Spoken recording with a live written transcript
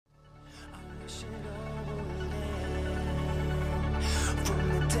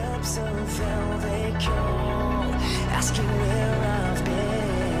depths of hell they call, asking where I've been.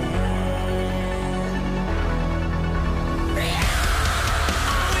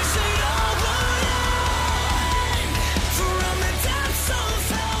 I wish it all would end. From the depths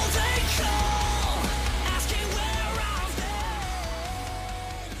of hell they call, asking where I've been.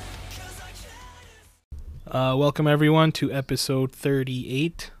 'Cause I can't. Welcome everyone to episode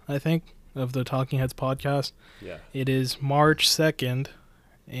 38, I think, of the Talking Heads podcast. Yeah. It is March 2nd,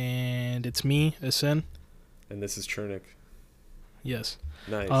 and it's me, Asin. And this is Chernik. Yes.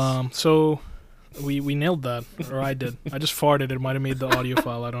 Nice. So we nailed that, or I did. I just farted. It might have made the audio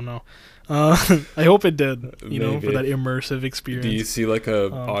file. I don't know. I hope it did. For that immersive experience. Do you see like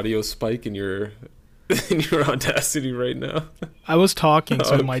a audio spike in your in your Audacity right now? I was talking,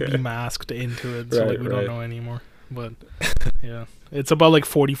 so it Okay. might be masked into it, so Right, we right. don't know anymore. But yeah, it's about like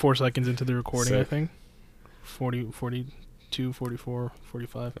 44 seconds into the recording, I Sick. think. 40, 42, 44,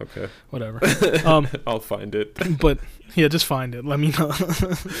 45, Okay. whatever. I'll find it. But yeah, just find it. Let me know.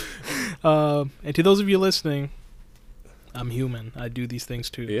 And to those of you listening, I'm human. I do these things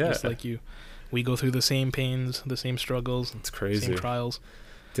too, Yeah. just like you. We go through the same pains, the same struggles, It's crazy. same trials.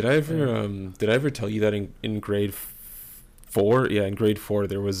 Did I ever tell you that in grade 4? Yeah, in grade 4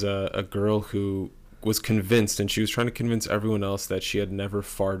 there was a girl who was convinced, and she was trying to convince everyone else that she had never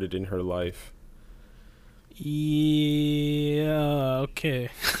farted in her life. Yeah. Okay.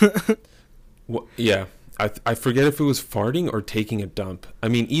 Yeah. I forget if it was farting or taking a dump. I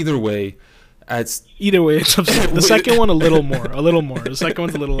mean, either way, Either way, it's upsetting. The second one, a little more. The second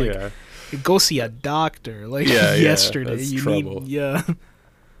one's a little like, yeah. go see a doctor. Like Yeah, yesterday, that's you trouble. need. Yeah.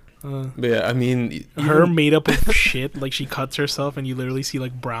 But yeah, I mean, Her even- made up of shit. Like she cuts herself, and you literally see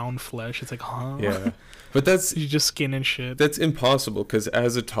like brown flesh. It's like, huh? Yeah, but that's You just skin and shit. impossible because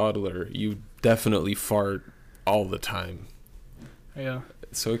as a toddler, you definitely fart all the time, Yeah.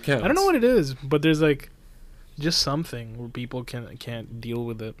 so it counts. I don't know what it is, but there's like just something where people can't deal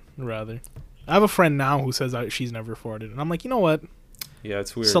with it. Rather, I have a friend now who says she's never farted, and I'm like, you know what? Yeah,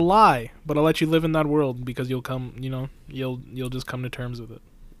 it's weird. It's a lie, but I'll let you live in that world because you'll come. You'll just come to terms with it.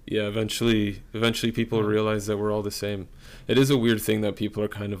 Yeah, eventually people Yeah. realize that we're all the same. It is a weird thing that people are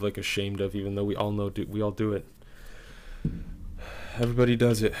kind of like ashamed of, even though we all do it. Everybody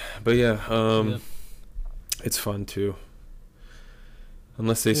does it, but yeah, Yeah. it's fun too.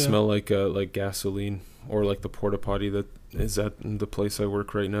 Unless they Yeah. smell like gasoline or like the porta potty that is at the place I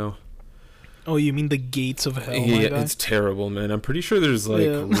work right now. Oh, you mean the gates of hell? my Yeah, guy? it's terrible, man. I'm pretty sure there's like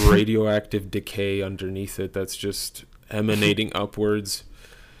Yeah. radioactive decay underneath it that's just emanating upwards.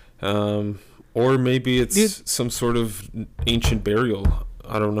 Or maybe it's Dude. some sort of ancient burial.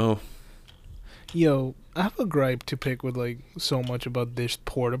 I don't know. Yo, I have a gripe to pick with like so much about this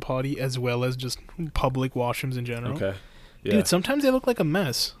porta potty as well as just public washrooms in general. Okay. Yeah. Dude, sometimes they look like a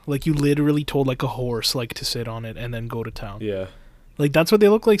mess. Like you literally told like a horse like to sit on it and then go to town. Yeah. Like that's what they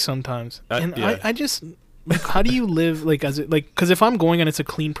look like sometimes. That- And yeah. I just like, how do you live like as it like? Because if I'm going and it's a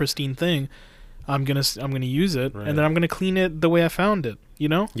clean, pristine thing, I'm gonna use it Right. and then I'm gonna clean it the way I found it. You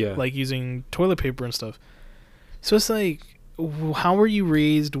know? Yeah. Like using toilet paper and stuff. So it's like, how were you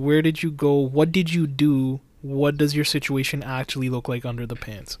raised? Where did you go? What did you do? What does your situation actually look like under the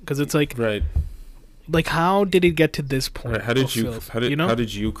pants? Because it's like, Right. how did it get to this point? Right. How did of you filth, how did know? how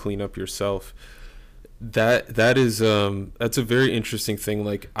did you clean up yourself? That is that's a very interesting thing.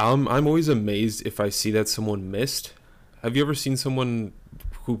 Like I'm always amazed if I see that someone missed. Have you ever seen someone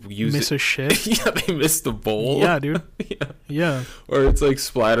who used miss it? a shit? Yeah, they missed the bowl. Yeah, dude. Yeah. Yeah. Or it's like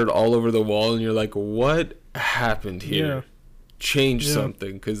splattered all over the wall, and you're like, "What happened here? Yeah. Change Yeah.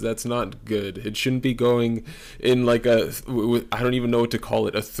 something, because that's not good. It shouldn't be going in like I don't even know what to call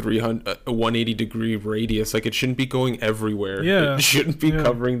it, a 180 degree radius. Like it shouldn't be going everywhere. Yeah. It shouldn't be Yeah.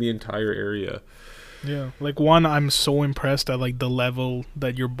 covering the entire area. Yeah. Like one, I'm so impressed at like the level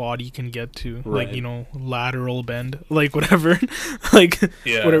that your body can get to. Right. Like, lateral bend. Like whatever. Like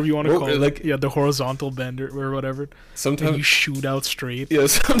Yeah. whatever you want to Or, call it. like- Yeah, the horizontal bend or whatever. And Sometimes you shoot out straight. yeah,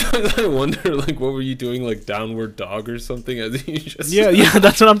 sometimes I wonder, like, what were you doing, like downward dog or something? As you just Yeah,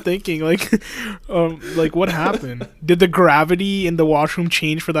 that's what I'm thinking. Like what happened? Did the gravity in the washroom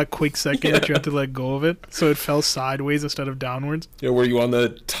change for that quick second that you had to let go of it, so it fell sideways instead of downwards? Yeah, were you on the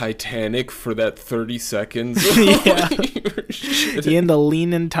Titanic for that 30 seconds? Yeah. You were shitting. You in the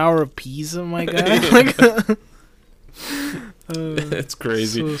Leaning Tower of Pisa, my guy? Like, It's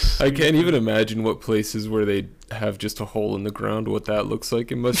crazy. so I can't stupid. even imagine what places where they have just a hole in the ground, what that looks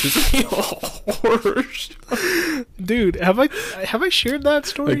like. It must just be horror. Dude, have I shared that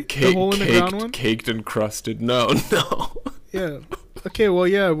story? Like The hole in the ground one? caked and crusted. No. Yeah. Okay, well,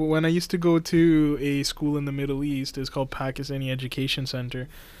 yeah. When I used to go to a school in the Middle East, it's called Pakistani Education Center.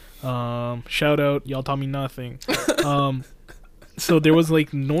 Shout out, y'all taught me nothing. So there was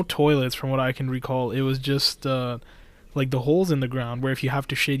like no toilets from what I can recall. It was just like the holes in the ground where if you have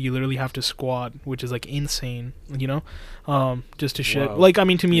to shit, you literally have to squat, which is like insane, you know, just to shit. Wow. Like, I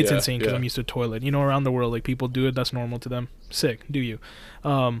mean, to me, it's Yeah, insane because yeah. I'm used to toilet. You know, around the world, like people do it. That's normal to them. Sick. Do you?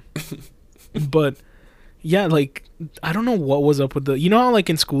 But yeah, like I don't know what was up with the. You know how like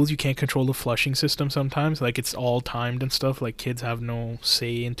in schools you can't control the flushing system sometimes. Like it's all timed and stuff. Like kids have no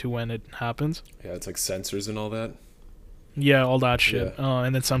say into when it happens. Yeah, it's like sensors and all that. Yeah, all that shit. Yeah.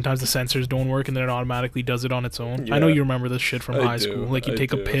 And then sometimes the sensors don't work, and then it automatically does it on its own. I know Yeah. you remember this shit from I high do, school. Like you I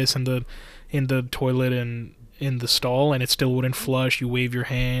take a do. piss in the toilet and in the stall, and it still wouldn't flush. You wave your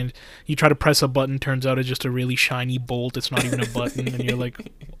hand. You try to press a button. Turns out it's just a really shiny bolt. It's not even a button, and you're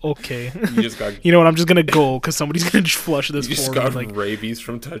like, okay. You just got You know what? I'm just gonna go because somebody's gonna flush this you just for me. got Like, rabies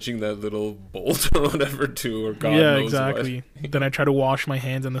from touching that little bolt or whatever too, or God yeah, knows exactly. Then I try to wash my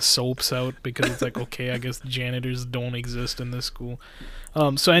hands and the soap's out because it's like, okay, I guess janitors don't exist in this school.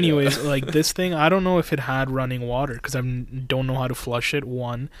 So anyways, like this thing, I don't know if it had running water because I don't know how to flush it,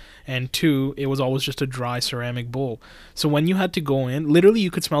 one. And two, it was always just a dry ceramic bowl. So when you had to go in, literally you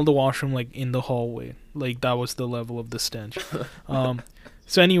could smell the washroom like in the hallway. Like that was the level of the stench.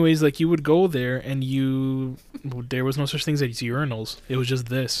 So anyways, like you would go there and there was no such things as urinals. It was just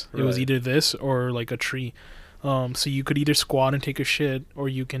this. It was Right. either this or like a tree. So you could either squat and take a shit or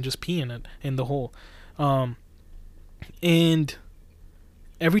you can just pee in it, in the hole. And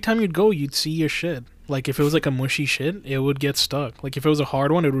every time you'd go, you'd see your shit. Like if it was like a mushy shit, it would get stuck. Like if it was a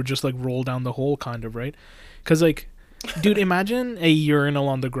hard one, it would just like roll down the hole, kind of, right? Because like, dude, imagine a urinal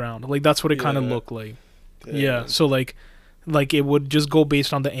on the ground. Like that's what it kind of Yeah. looked like. Damn. Yeah. So like it would just go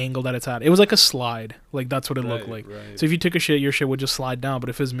based on the angle that it's at. It was like a slide. Like that's what it looked like. Right. So if you took a shit, your shit would just slide down. But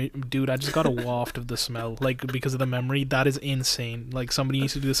if it's me, dude, I just got a waft of the smell. Like because of the memory, that is insane. Like somebody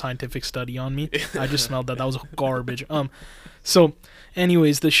needs to do a scientific study on me. I just smelled that. That was garbage. So,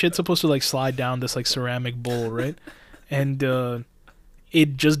 anyways, the shit's supposed to like slide down this like ceramic bowl, right? And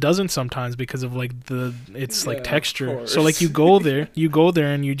it just doesn't sometimes because of like it's Yeah, like of texture. So like course. you go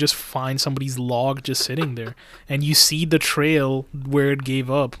there and you just find somebody's log just sitting there, and you see the trail where it gave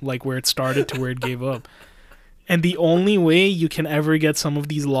up, like where it started to where it gave up. And the only way you can ever get some of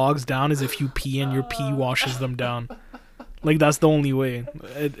these logs down is if you pee and your pee washes them down. Like that's the only way.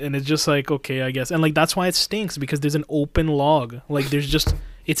 And it's just like, okay, I guess. And like that's why it stinks, because there's an open log. Like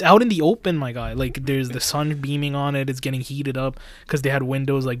it's out in the open, my guy. Like there's the sun beaming on it. It's getting heated up because they had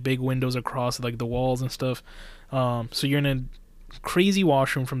windows, like big windows across like the walls and stuff. So you're in a crazy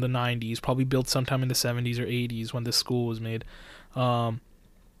washroom from the 90s, probably built sometime in the 70s or 80s when this school was made.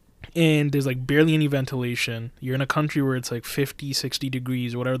 And there's like barely any ventilation. You're in a country where it's like 50, 60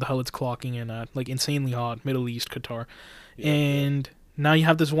 degrees, whatever the hell it's clocking in at, like insanely hot, Middle East, Qatar. And now you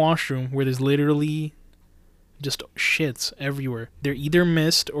have this washroom where there's literally just shits everywhere. They're either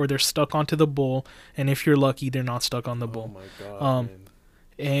mist or they're stuck onto the bowl, and if you're lucky, they're not stuck on the Oh bowl. my God. Um, man.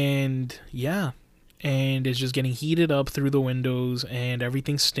 And yeah, and it's just getting heated up through the windows, and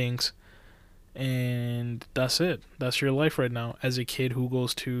everything stinks. And that's it. That's your life right now as a kid who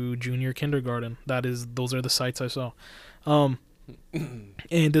goes to junior kindergarten. Those are the sights I saw.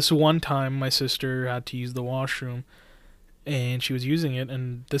 And this one time my sister had to use the washroom, and she was using it,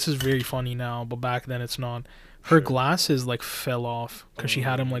 and this is very funny now, but back then it's not. Her Sure. glasses like fell off because she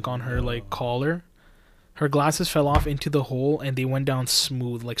had them like on her like collar. Her glasses fell off into the hole, and they went down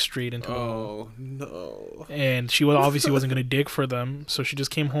smooth, like straight into the hole. Oh no. And she obviously wasn't gonna dig for them, so she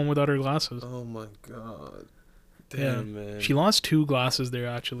just came home without her glasses. Oh my God. Yeah. Damn, man. She lost 2 glasses there,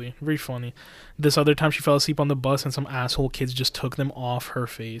 actually. Very funny. This other time she fell asleep on the bus, and some asshole kids just took them off her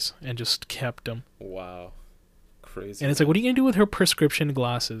face and just kept them. Wow. Crazy. And it's like, what are you gonna do with her prescription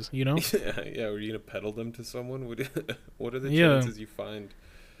glasses? You know? yeah. Were you gonna peddle them to someone? What are the Yeah. chances you find?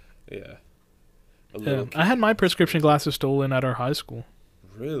 Yeah. A Yeah. little I had my kid. prescription glasses stolen at our high school.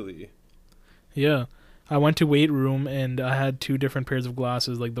 Really? Yeah. I went to weight room, and I had 2 different pairs of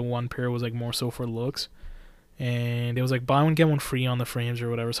glasses. Like the one pair was like more so for looks, and it was like buy one get one free on the frames or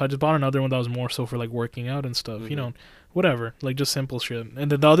whatever. So I just bought another one that was more so for like working out and stuff. You Mhm. know, whatever, like just simple shit. And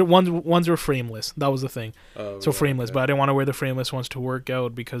then the other ones were frameless. That was the thing. Oh, So right, frameless, okay. but I didn't want to wear the frameless ones to work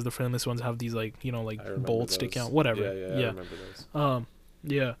out because the frameless ones have these like, you know, like I remember bolts sticking those. out. Whatever. Yeah. I remember those.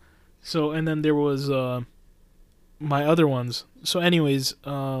 Yeah. So and then there was my other ones. So anyways,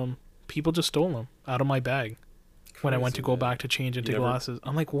 people just stole them out of my bag when I went to Crazy, go man. back to change into You never- glasses.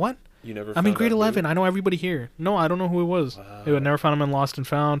 I'm like, what? You never. I'm in found grade out who? 11. I know everybody here. No, I don't know who it was. Wow. I would never found him in Lost and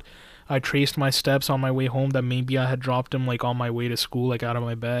Found. I traced my steps on my way home that maybe I had dropped them like on my way to school, like out of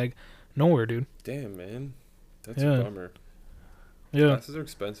my bag. Nowhere, dude. Damn, man. That's Yeah. a bummer. Yeah. Glasses are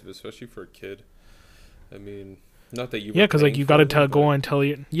expensive, especially for a kid. I mean, not that you. Yeah, because like paying you for gotta them, go but- and tell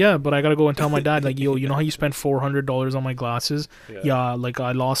you. Yeah, but I gotta go and tell my dad like, yo, you know how you spent $400 on my glasses? Yeah, like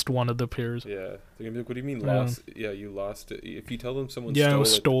I lost one of the pairs. Yeah. They're gonna be like, what do you mean Yeah. lost? Yeah, you lost it. If you tell them someone Yeah, stole it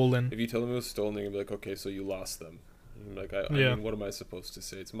was it, stolen. if you tell them it was stolen, they're gonna be like, okay, so you lost them. And I'm like, I Yeah. mean, what am I supposed to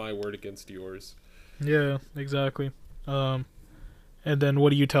say? It's my word against yours. Yeah, exactly. And then what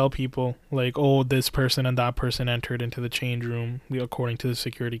do you tell people? Like, oh, this person and that person entered into the change room according to the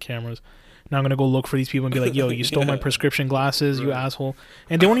security cameras. Now I'm gonna go look for these people and be like, yo, you stole my Yeah. prescription glasses, you Right. asshole.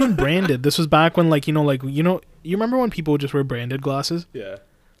 And they weren't even branded. This was back when you remember when people would just wear branded glasses? Yeah.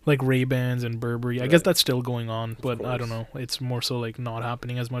 Like Ray-Bans and Burberry. I guess Right. that's still going on, but I don't course. know. It's more so like not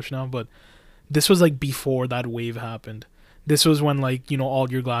happening as much now. But this was like before that wave happened. This was when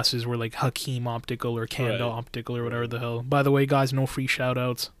all your glasses were like Hakeem Optical or Kanda Right. Optical or whatever the hell. By the way, guys, no free shout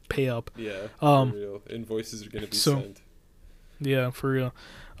outs. Pay up. Yeah. Um, For real. Invoices are gonna be so- sent. Yeah, for real.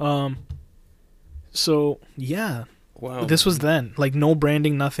 So yeah, Wow. this was then. Like no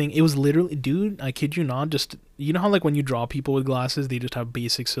branding, nothing. It was literally, dude, I kid you not, just you know how like when you draw people with glasses, they just have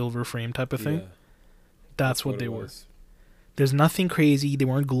basic silver frame type of thing? Yeah, That's what it they were. was. There's nothing crazy. They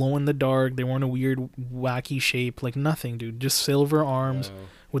weren't glow in the dark. They weren't a weird, wacky shape. Like nothing, dude. Just silver arms Wow.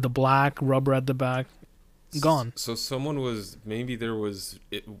 with a black rubber at the back. Gone. So someone was maybe there was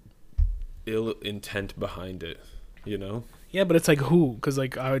ill intent behind it, you know? Yeah, but it's like who? Because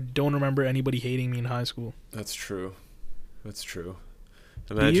like I don't remember anybody hating me in high school. That's true. That's true.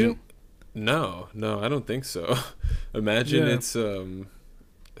 Do Imagine. you? No, I don't think so. Imagine Yeah. it's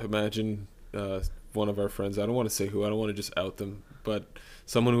imagine one of our friends. I don't want to say who. I don't want to just out them, but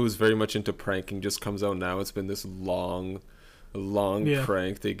someone who was very much into pranking just comes out now. It's been this long Yeah.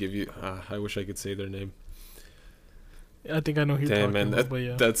 prank. They give you. I wish I could say their name. I think I know who you're Damn, talking man, about, but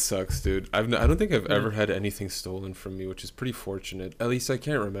yeah. that sucks, dude. I don't think I've Yeah. ever had anything stolen from me, which is pretty fortunate. At least I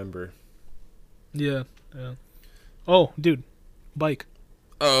can't remember. Yeah. Oh, dude. Bike.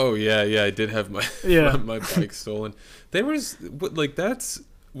 Oh yeah, I did have my Yeah. my bike stolen.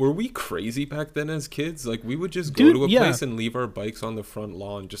 Were we crazy back then as kids? Like we would just go Dude, to a yeah. place and leave our bikes on the front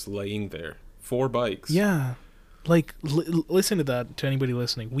lawn, just laying there. 4 bikes. Yeah. Like, listen to that, to anybody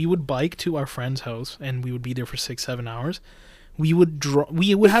listening. We would bike to our friend's house, and we would be there for 6-7 hours. We would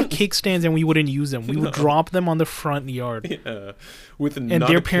have kickstands, and we wouldn't use them. We would drop them on the front yard. Yeah. With And not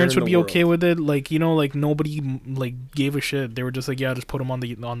their a care parents in would the be okay world. with it. Like, nobody, gave a shit. They were just like, yeah, just put them on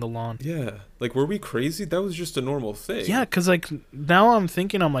the lawn. Yeah. Like were we crazy? That was just a normal thing. Yeah, because, now I'm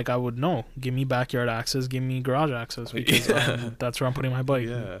thinking, I'm like, I would know. Give me backyard access. Give me garage access. Because Yeah. that's where I'm putting my bike.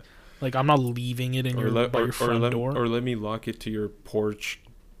 Yeah. Like, I'm not leaving it in by your front door. Or let me lock it to your porch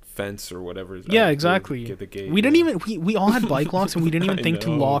fence or whatever. Yeah, Or exactly. Get the gate. We didn't yeah. even we all had bike locks and we didn't even I think to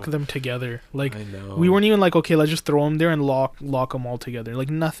know. lock them together. Like I know. we weren't even like, okay, let's just throw them there and lock them all together.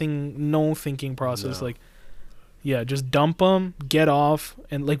 Like nothing, no thinking process. No. Like yeah, just dump them, get off,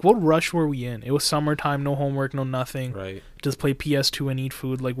 and like what rush were we in? It was summertime, no homework, no nothing. Right. Just play PS2 and eat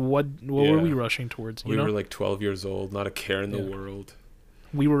food. Like what were Yeah. we rushing towards? You We know, were like 12 years old, not a care in the Yeah. world.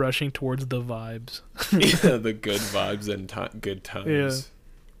 we were rushing towards the vibes. Yeah, the good vibes and good times.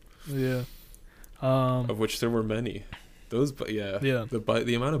 Yeah. Of which there were many. Yeah.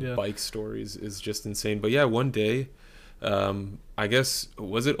 The amount of Yeah. bike stories is just insane. But yeah, one day, I guess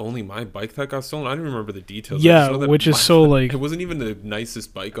was it only my bike that got stolen? I don't remember the details. I Yeah, just know that which is so like it wasn't even the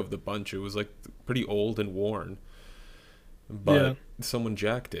nicest bike of the bunch. It was like pretty old and worn. But Yeah. someone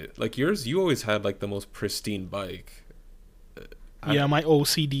jacked it. Like yours, you always had like the most pristine bike. yeah, my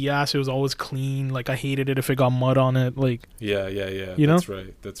OCD ass, it was always clean. Like I hated it if it got mud on it. Like Yeah. You know?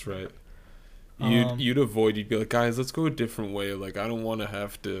 That's right. Um, You'd be like, guys, let's go a different way. Like, I don't want to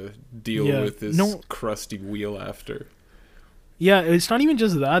have to deal Yeah, with this no. crusty wheel after. yeah, it's not even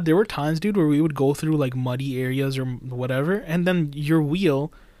just that. There were times, dude, where we would go through like muddy areas or whatever, and then your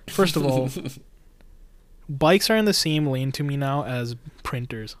wheel. First of all, bikes are in the same lane to me now as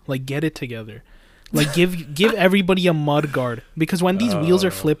printers. Like, get it together. Like, give everybody a mud guard, because when these wheels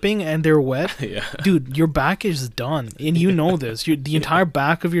are flipping and they're wet, Yeah. dude, your back is done, and you know this. The entire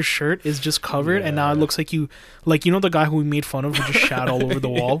back of your shirt is just covered, and now it Yeah. looks like the guy who we made fun of who just shat all over the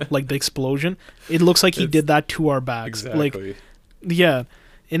wall, like the explosion. It looks like he did that to our backs. Like, Exactly. yeah,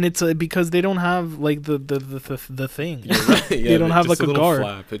 and it's because they don't have like the thing. You're right. Yeah, They don't have just like a little guard.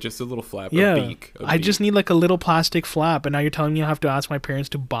 flap. It's just a little flap. Yeah, A beak. I just need like a little plastic flap, and now you're telling me I have to ask my parents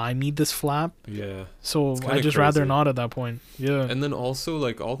to buy me this flap. Yeah. So It's I kinda just rather crazy. not at that point. Yeah. And then also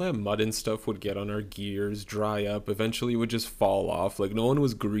like all that mud and stuff would get on our gears, dry up. Eventually, it would just fall off. Like no one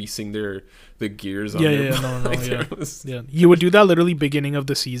was greasing the gears on Yeah, their yeah, no, bike. yeah. There was- Yeah, you would do that literally beginning of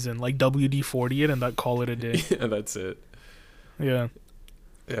the season, like WD-40 it and that call it a day. Yeah, that's it. Yeah.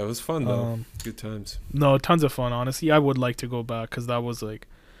 Yeah, it was fun though. Um, Good times. no, tons of fun. Honestly, I would like to go back because that was like,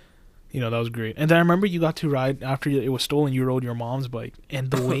 that was great. And then I remember you got to ride after it was stolen. You rode your mom's bike, and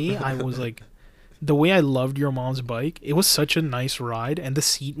the way I was like, the way I loved your mom's bike, it was such a nice ride, and the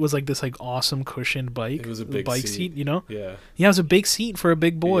seat was like this like awesome cushioned bike. It was a big bike seat. you know. Yeah. Yeah, it was a big seat for a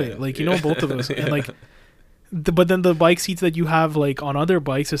big boy. Yeah, like yeah. both of us, Yeah. and like. But then the bike seats that you have like on other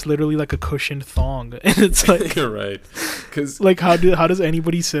bikes is literally like a cushioned thong, and it's like You're right. Cuz like how does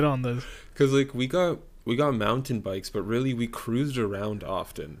anybody sit on this? like we got mountain bikes, but really we cruised around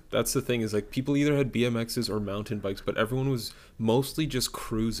often. That's the thing, is like people either had BMXs or mountain bikes, but everyone was mostly just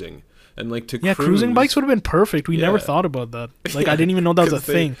cruising. And like to Yeah, cruise, cruising bikes would have been perfect. We never Yeah. thought about that. Like I didn't even know that was a 'Cause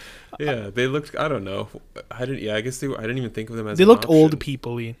they- thing. Yeah, they looked, I don't know. I guess I didn't even think of them as They an looked old option.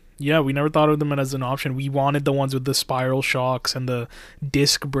 people-y. Yeah, we never thought of them as an option. We wanted the ones with the spiral shocks and the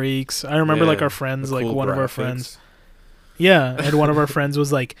disc brakes. I remember like Yeah, our friends, the like cool one of our graphics. friends. Yeah, and one of our friends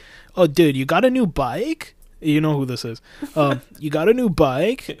was like, "Oh, dude, you got a new bike? You know who this is? You got a new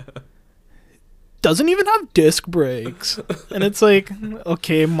bike? Doesn't even have disc brakes." And it's like,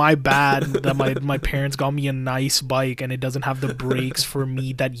 okay, my bad that my parents got me a nice bike and it doesn't have the brakes for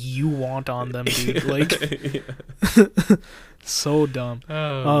me that you want on them, dude. Like, so dumb.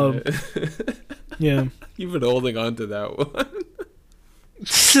 Oh, Um, man. Yeah. You've been holding on to that one.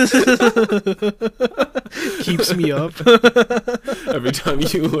 Keeps me up. Every time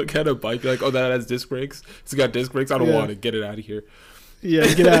you look at a bike, you're like, oh, that has disc brakes. It's got disc brakes. I don't Yeah. want it. Get it out of here.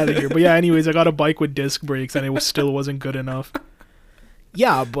 Yeah, get out of here. But yeah, anyways, I got a bike with disc brakes and it still wasn't good enough.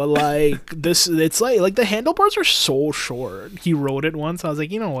 Yeah, but like this, it's like the handlebars are so short. He rode it once. I was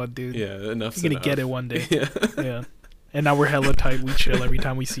like, you know what, dude? Yeah, enough. You're gonna get it one day. Yeah. Yeah. And now we're hella tight. We chill every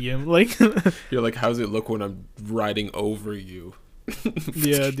time we see him. Like, You're like, how's it look when I'm riding over you?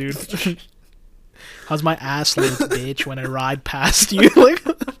 yeah, dude. How's my ass look, bitch, when I ride past you? Like,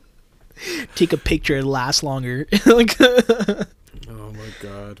 take a picture, it lasts longer. Like, Oh my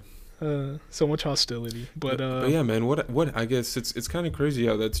god. so much hostility. But yeah, man. What? I guess it's kind of crazy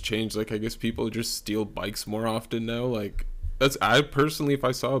how that's changed. Like, I guess people just steal bikes more often now. Like, I personally, if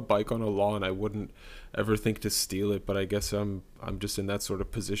I saw a bike on a lawn, I wouldn't ever think to steal it. But I guess I'm just in that sort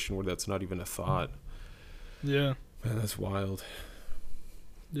of position where that's not even a thought. yeah, Man, that's wild.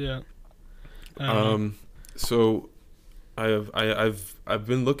 yeah. I don't know. So I've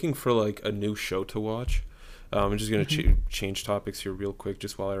been looking for like a new show to watch. I'm just gonna change topics here real quick,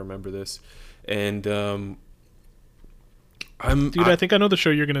 just while I remember this. And I think I know the show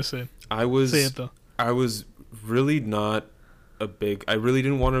you're gonna say. I was Say it though. I was really not I really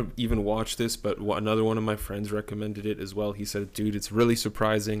didn't want to even watch this, but another one of my friends recommended it as well. He said, dude, it's really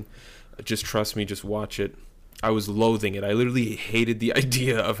surprising. Just trust me, just watch it. I was loathing it. I literally hated the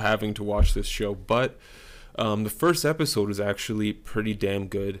idea of having to watch this show, but the first episode was actually pretty damn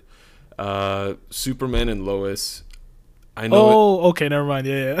good. Superman and Lois. I know. Okay, never mind.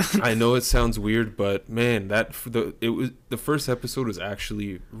 Yeah. I know it sounds weird, but man, the first episode was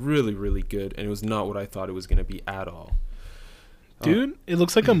actually really, really good, and it was not what I thought it was gonna be at all. Dude, it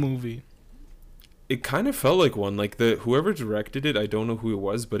looks like a movie. It kind of felt like one. Like whoever directed it, I don't know who it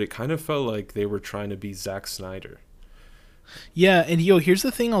was, but it kind of felt like they were trying to be Zack Snyder. Yeah, and here's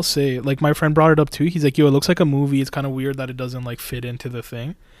the thing I'll say. Like, my friend brought it up too. He's like, it looks like a movie. It's kind of weird that it doesn't like fit into the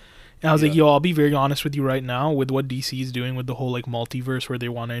thing. And I was like, Yeah. I'll be very honest with you right now with what DC is doing with the whole like multiverse, where they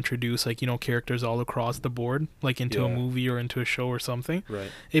want to introduce like, characters all across the board, like into a Yeah. movie or into a show or something. Right.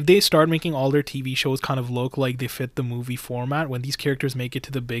 If they start making all their TV shows kind of look like they fit the movie format, when these characters make it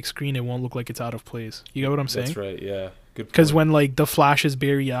to the big screen, it won't look like it's out of place. You get what I'm saying? That's right. Yeah. Good. Because point. when like the Flash is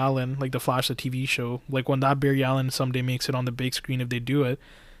Barry Allen, like the Flash, the TV show, like when that Barry Allen someday makes it on the big screen, if they do it,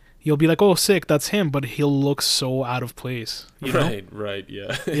 you'll be like, oh, sick, that's him, but he'll look so out of place. You know? Right.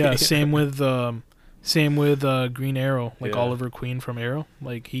 Yeah. Yeah. Same with Green Arrow, like Yeah. Oliver Queen from Arrow,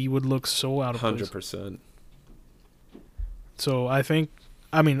 like he would look so out of place. 100%. So I think,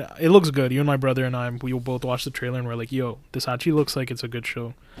 I mean, it looks good. You and my brother and I, we will both watch the trailer and we're like, yo, this actually looks like it's a good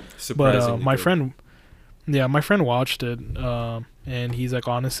show. But Surprisingly my good. friend watched it, and he's like,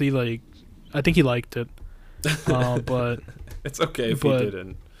 honestly, like, I think he liked it. But It's okay if but- he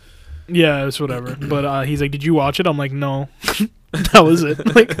didn't. yeah, it's whatever. But he's like, did you watch it? I'm like, no. That was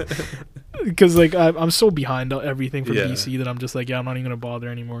it. Like, because like I'm so behind on everything from Yeah. DC that I'm just like, yeah, I'm not even gonna bother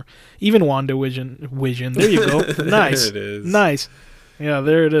anymore. Even WandaVision. There you go. Nice. There it is. Nice. Yeah,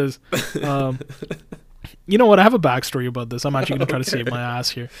 there it is. You know what? I have a backstory about this. I'm actually gonna try to save my ass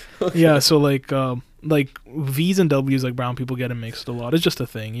here. Yeah. So like V's and W's, like brown people get it mixed a lot. It's just a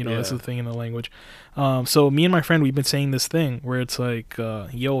thing, you know. It's Yeah. a thing in the language. So me and my friend, we've been saying this thing where it's like,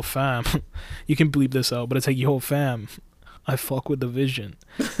 yo fam, you can bleep this out, but it's like, yo fam, I fuck with the Vision,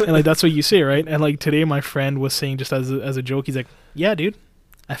 and like that's what you say, right? And like today, my friend was saying just as a joke, he's like, yeah, dude,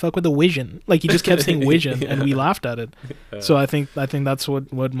 I fuck with the Vision. Like he just kept saying Vision, and we laughed at it. Yeah. So I think that's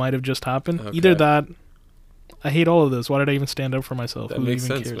what might have just happened. Okay. Either that. I hate all of this. Why did I even stand up for myself? That Who makes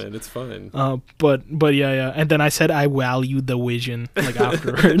even sense, cares? man. It's fine. But yeah. And then I said I value the Vision like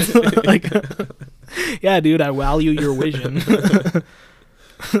afterwards. Like, yeah, dude, I value your Vision.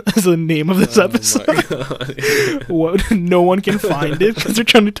 That's the name of this episode. My God. What? No one can find it because they're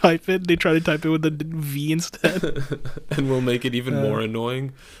trying to type it. They try to type it with the V instead. And we'll make it even Uh, more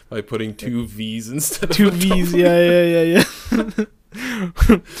annoying by putting two V's instead Two of a V's. W. Yeah.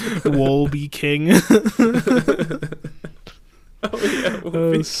 Wolby King. Oh yeah, That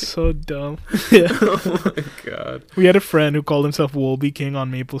Wolby. was so dumb. Yeah. Oh my God. We had a friend who called himself Wolby King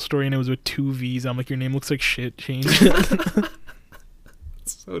on Maple Story, and it was with two V's. I'm like, your name looks like shit. Change it.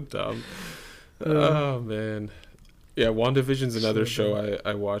 So dumb. Uh, Oh man. Yeah, WandaVision's another So show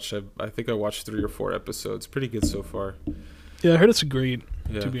I watched. I think I watched 3 or 4 episodes. Pretty good so far. Yeah, I heard it's great,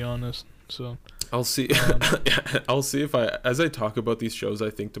 Yeah. to be honest. So, I'll see. Um, I'll see if as I talk about these shows, I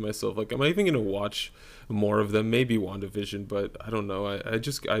think to myself, like, am I even gonna watch more of them? Maybe WandaVision, but I don't know.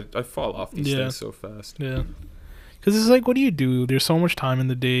 I fall off these Yeah. things so fast. yeah. Because it's like, what do you do? There's so much time in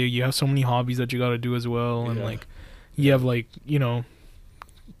the day. You have so many hobbies that you got to do as well. And, Yeah. like, you have, like, you know,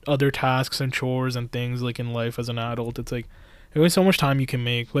 other tasks and chores and things, like, in life as an adult. It's like, there's only so much time you can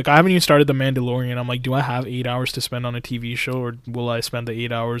make. Like, I haven't even started The Mandalorian. I'm like, do I have 8 hours to spend on a TV show, or will I spend the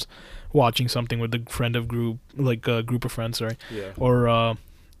 8 hours watching something with a friend of group, like a group of friends, sorry, Yeah.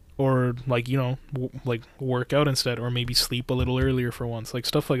 or like, you know, like work out instead, or maybe sleep a little earlier for once, like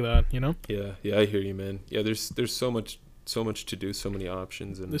stuff like that, you know. Yeah. Yeah. I hear you, man. Yeah. There's so much to do, so many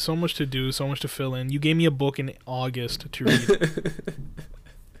options, and There's so much to do, so much to fill in. You gave me a book in August to read.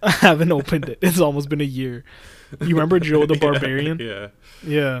 I haven't opened it. It's almost been a year. You remember Joe the Barbarian? Yeah.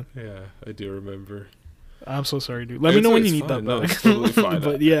 Yeah. Yeah. I do remember. I'm so sorry, dude. Let me know when you need that No, back. it's totally fine.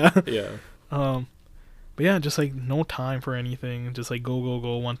 But yeah. Yeah. But yeah, just like no time for anything. Just like go,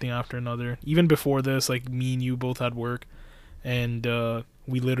 one thing after another. Even before this, like me and you both had work, and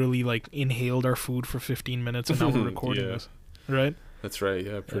we literally like inhaled our food for 15 minutes, and now we're recording Yeah. this, right? That's right.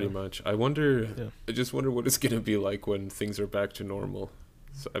 Yeah. Pretty Yeah. much. I wonder. Yeah. I just wonder what it's gonna be like when things are back to normal.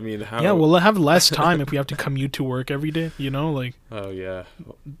 So, I mean, how? Yeah, we'll have less time if we have to commute to work every day. You know, like Oh yeah.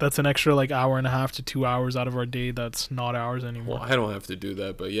 that's an extra like hour and a half to 2 hours out of our day. That's not ours anymore. Well, I don't have to do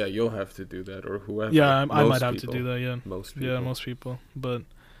that, but yeah, you'll have to do that, or whoever. Yeah, I Most might have people. to do that. Yeah. Most people. Yeah, most people. But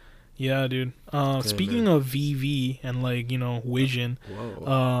yeah, dude. Speaking man. of VV and like, you know, Vision,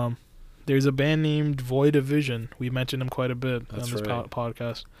 Whoa. there's a band named Void of Vision. We mentioned them quite a bit That's on this right.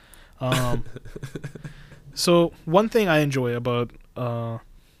 podcast. So one thing I enjoy about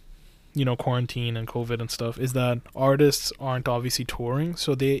you know, quarantine and COVID and stuff is that artists aren't obviously touring,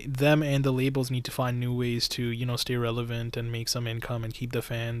 so them and the labels need to find new ways to, you know, stay relevant and make some income and keep the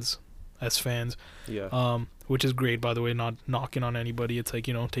fans as fans. Yeah. Which is great, by the way. Not knocking on anybody. It's like,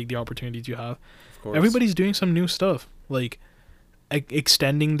 you know, take the opportunities you have. Of course. Everybody's doing some new stuff, like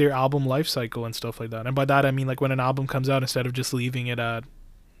extending their album life cycle and stuff like that. And by that I mean, like, when an album comes out, instead of just leaving it at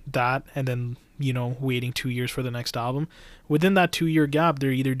that and then, you know, waiting 2 years for the next album, within that 2-year gap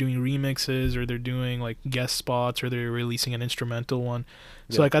they're either doing remixes, or they're doing like guest spots, or they're releasing an instrumental one.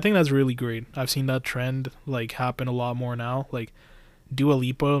 So Yeah. like, I think that's really great. I've seen that trend like happen a lot more now. Like Dua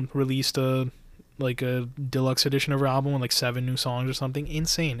Lipa released a deluxe edition of her album with like 7 new songs or something.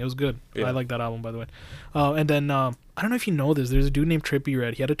 Insane. It was good. Yeah. I like that album, by the way. And then I don't know if you know this, there's a dude named Trippie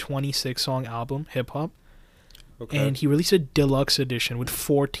Redd. He had a 26 song album, hip hop, Okay. and he released a deluxe edition with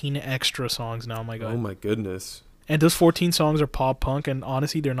 14 extra songs now. My God. Oh my goodness. And those 14 songs are pop punk, and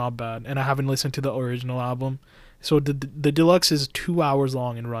honestly they're not bad. And I haven't listened to the original album. So the deluxe is 2 hours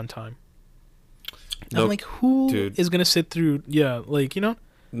long in runtime. And I'm Nope. like, who Dude. is gonna sit through? Yeah, like, you know.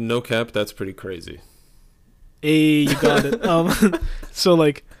 No cap. That's pretty crazy. Hey, you got it. So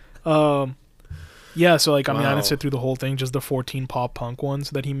like, yeah. So like, I mean, I Wow. didn't sit through the whole thing, just the 14 pop punk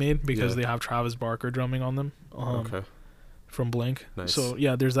ones that he made, because Yeah. they have Travis Barker drumming on them. Okay. From Blink. Nice. So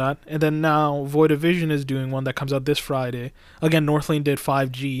yeah, there's that. And then now Void of Vision is doing one that comes out this Friday. Again, Northlane did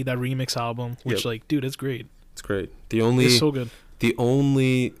 5G, that remix album, which Yep. like, dude, it's great. It's great. It's so good. The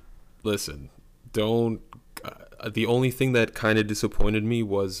only listen, don't. The only thing that kind of disappointed me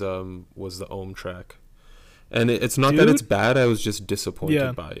was the Ohm track, and it's not that Dude. it's bad. I was just disappointed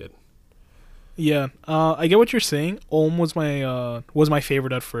Yeah. by it. Yeah, I get what you're saying. Ohm was my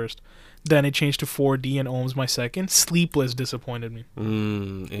favorite at first. Then it changed to 4D, and Ohm's my second. Sleepless disappointed me.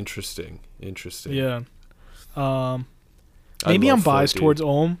 Interesting. Yeah. I Maybe love I'm biased 4D. towards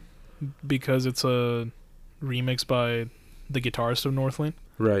Ohm because it's a remix by the guitarist of Northlane.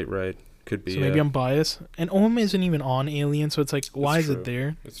 Right. Could be. So maybe I'm biased. And Ohm isn't even on Alien, so it's like, why is true. it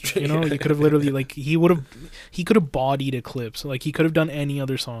there? It's true. You know, you could have literally like he could have bodied Eclipse. Like he could have done any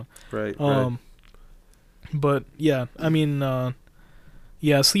other song. right. But yeah, I mean,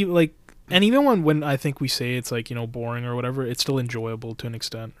 sleep like, and even when I think we say it's like, you know, boring or whatever, it's still enjoyable to an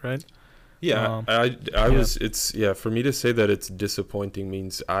extent, right? Yeah, I was. It's for me to say that it's disappointing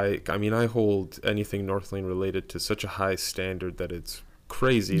means I mean I hold anything Northlane related to such a high standard that it's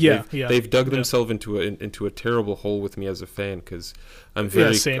crazy. They've dug themselves into a terrible hole with me as a fan because I'm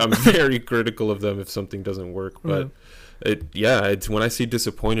very critical of them if something doesn't work. But it's when I say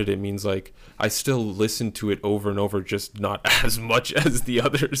disappointed, it means like I still listen to it over and over, just not as much as the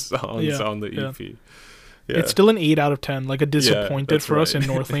other songs on the EP. Yeah. It's still an 8 out of 10. Like a disappointed that's for us right. in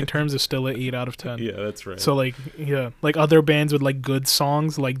Northlane terms is still an 8 out of 10. Yeah, that's right. So like like other bands with like good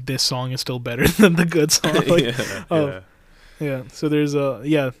songs, like this song is still better than the good song. Like, yeah. So there's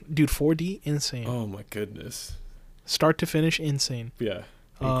dude, 4D insane. Oh my goodness. Start to finish insane. Yeah.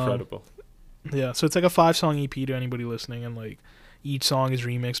 Incredible. Yeah, so it's like a 5-song EP to anybody listening, and like each song is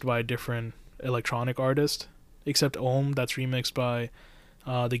remixed by a different electronic artist, except Ohm, that's remixed by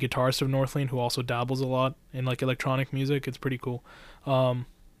the guitarist of Northlane, who also dabbles a lot in like electronic music. It's pretty cool. And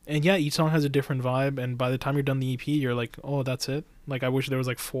yeah, each song has a different vibe, and by the time you're done the EP, you're like, oh, that's it? Like I wish there was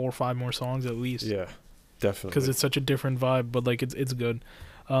like 4 or 5 more songs at least. Yeah, definitely. Because it's such a different vibe, but like it's good.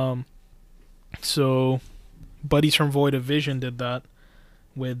 So buddies from Void of Vision did that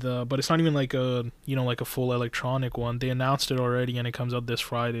with but it's not even like a, you know, like a full electronic one. They announced it already, and it comes out this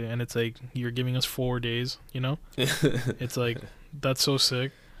Friday, and it's like, you're giving us 4 days, you know. It's like, that's so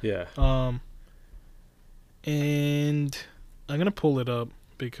sick. Yeah. And I'm gonna pull it up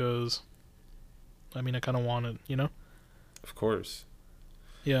because I mean I kind of want it, you know. Of course.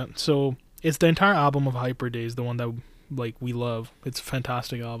 Yeah, so it's the entire album of Hyper Days, the one that like we love. It's a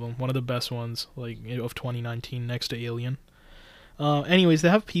fantastic album, one of the best ones like of 2019, next to Alien. Anyways, they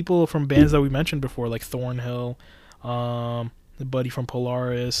have people from bands that we mentioned before, like Thornhill, the buddy from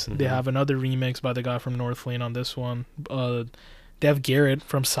Polaris. They have another remix by the guy from Northlane on this one. They have Garrett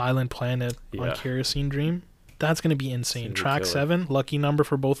from Silent Planet on Kerosene Dream. That's gonna be insane. Track 7, lucky number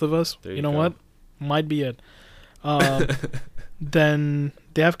for both of us. You know what? Might be it. Then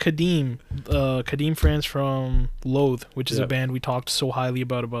they have Kadeem France from Loathe, which is a band we talked so highly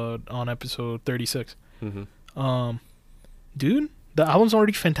about on episode 36. Dude, the album's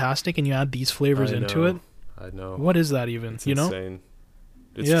already fantastic, and you add these flavors into it. I know. What is that even? It's you know? insane.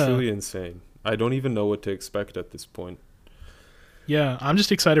 It's truly insane. I don't even know what to expect at this point. Yeah, I'm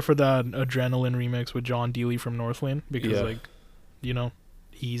just excited for that Adrenaline remix with John Dealey from Northlane because, like, you know,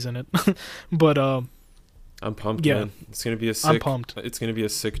 he's in it. But I'm pumped, man. It's gonna be a sick. I'm pumped. It's gonna be a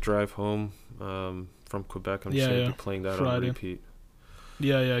sick drive home from Quebec. I'm just gonna be playing that on repeat.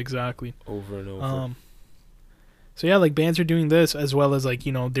 Yeah, exactly. Over and over. So yeah, like bands are doing this as well as like,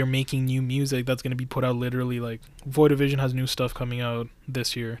 you know, they're making new music that's gonna be put out literally like Void of Vision has new stuff coming out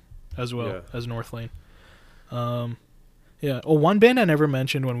this year as well as Northlane. One band I never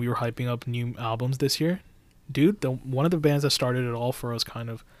mentioned when we were hyping up new albums this year, dude, one of the bands that started it all for us, kind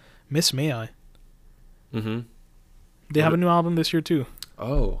of, Miss May I. They have a new album this year too.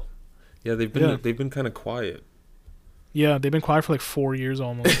 Oh, yeah, they've been kind of quiet. Yeah, they've been quiet for like 4 years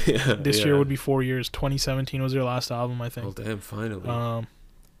almost. This year would be 4 years. 2017 was their last album, I think. Oh damn! Finally.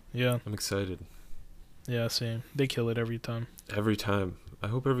 Yeah. I'm excited. Yeah, same. They kill it every time. Every time. I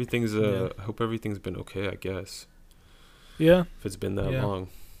hope everything's I hope everything's been okay, I guess. Yeah. If it's been that long.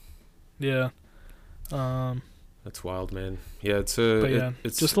 Yeah. That's wild, man. Yeah, it's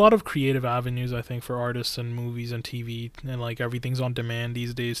it's just a lot of creative avenues, I think, for artists and movies and TV, and like everything's on demand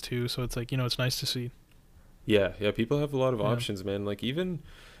these days too. So it's like, you know, it's nice to see. Yeah, people have a lot of options, man. Like even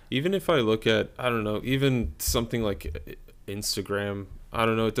if I look at, I don't know, even something like Instagram, I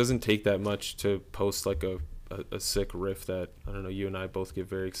don't know, it doesn't take that much to post like a sick riff that, I don't know, you and I both get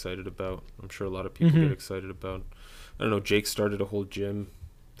very excited about. I'm sure a lot of people get excited about. I don't know, Jake started a whole gym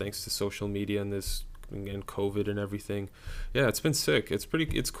thanks to social media and this and COVID and everything. Yeah, it's been sick. It's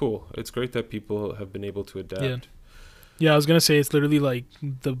cool. It's great that people have been able to adapt. Yeah, I was gonna say it's literally like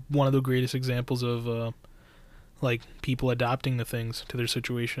one of the greatest examples of like people adapting to things, to their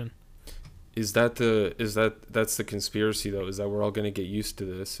situation. That's the conspiracy though? Is that we're all going to get used to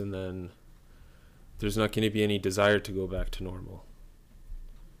this, and then there's not going to be any desire to go back to normal?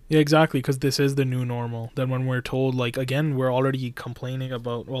 Yeah, exactly, because this is the new normal. Then when we're told, like, again, we're already complaining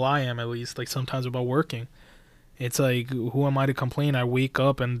about, well, I am at least, like, sometimes about working. It's like, who am I to complain? I wake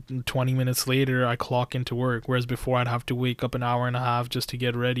up and 20 minutes later I clock into work. Whereas before I'd have to wake up an hour and a half just to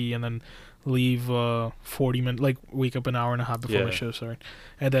get ready and then leave 40 minutes, like wake up an hour and a half before my shift, sorry.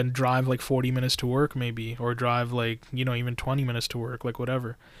 And then drive like 40 minutes to work maybe, or drive like, you know, even 20 minutes to work, like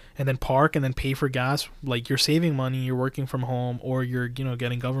whatever. And then park and then pay for gas. Like you're saving money, you're working from home, or you're, you know,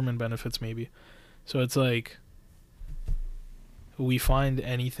 getting government benefits maybe. So it's like, we find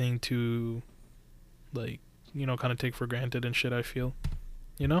anything to like, you know, kind of take for granted and shit, I feel,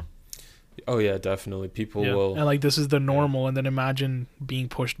 you know? Oh yeah, definitely. People will, and like this is the normal, and then imagine being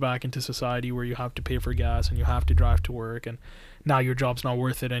pushed back into society where you have to pay for gas and you have to drive to work, and now your job's not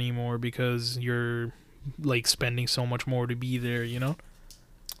worth it anymore because you're like spending so much more to be there, you know?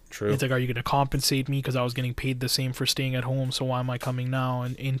 True. It's like, are you going to compensate me because I was getting paid the same for staying at home, so why am I coming now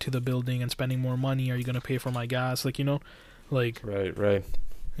and into the building and spending more money? Are you going to pay for my gas? Like, you know, like right.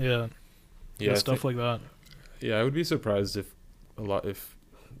 Yeah, stuff like that. Yeah, I would be surprised if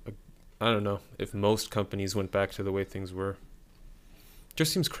I don't know, if most companies went back to the way things were.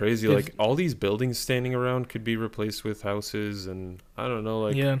 Just seems crazy. Like all these buildings standing around could be replaced with houses, and I don't know,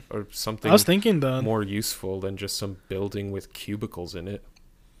 like or something. I was thinking that more useful than just some building with cubicles in it.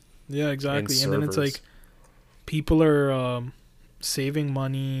 Yeah, exactly. And then it's like people are saving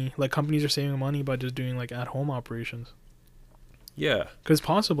money. Like companies are saving money by just doing like at-home operations. Yeah. Because it's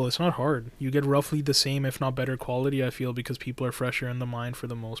possible. It's not hard. You get roughly the same, if not better quality, I feel, because people are fresher in the mind for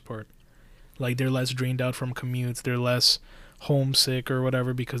the most part. Like, they're less drained out from commutes. They're less homesick or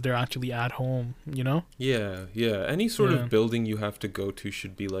whatever because they're actually at home, you know? Yeah. Any sort of building you have to go to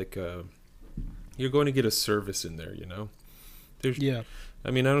should be like you're going to get a service in there, you know?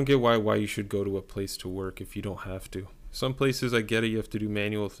 I mean, I don't get why you should go to a place to work if you don't have to. Some places, I get it, you have to do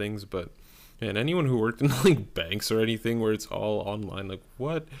manual things, but... Man, anyone who worked in like banks or anything where it's all online, like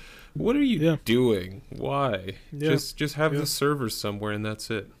what are you doing? Why? Just have the servers somewhere and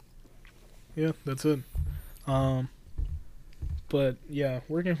that's it. Yeah, that's it. But yeah,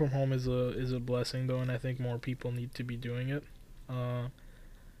 working from home is a blessing though, and I think more people need to be doing it. And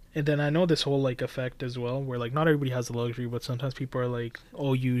then I know this whole like effect as well, where like not everybody has the luxury, but sometimes people are like,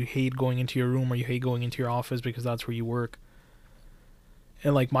 oh, you hate going into your room or you hate going into your office because that's where you work.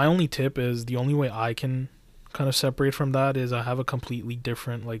 And, like, my only tip is the only way I can kind of separate from that is I have a completely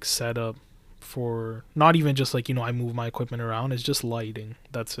different, like, setup for not even just, like, you know, I move my equipment around. It's just lighting.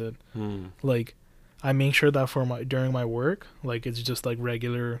 That's it. Like, I make sure that during my work, like, it's just, like,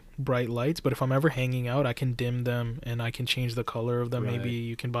 regular bright lights. But if I'm ever hanging out, I can dim them and I can change the color of them. Right. Maybe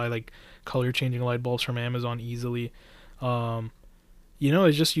you can buy, like, color-changing light bulbs from Amazon easily. You know,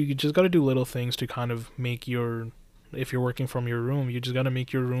 it's just you just got to do little things to kind of make your... If you're working from your room, you just got to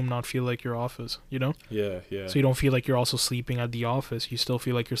make your room not feel like your office, you know? Yeah. So you don't feel like you're also sleeping at the office. You still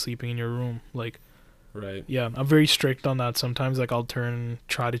feel like you're sleeping in your room. Like, right. Yeah, I'm very strict on that. Sometimes, like, I'll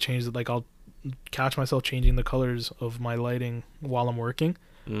try to change it. Like, I'll catch myself changing the colors of my lighting while I'm working.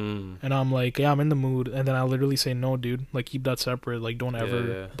 And I'm like, yeah, I'm in the mood. And then I'll literally say, no, dude, like, keep that separate. Like, don't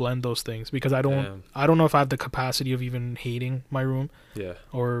ever blend those things. Because I don't know if I have the capacity of even hating my room. Yeah.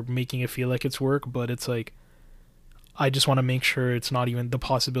 Or making it feel like it's work. But it's like, I just want to make sure it's not even, the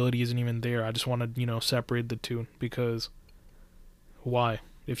possibility isn't even there. I just want to, you know, separate the two, because why?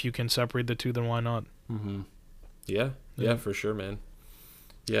 If you can separate the two, then why not? Yeah, for sure, man.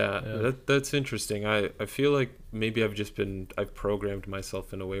 Yeah. That's interesting. I feel like maybe I've programmed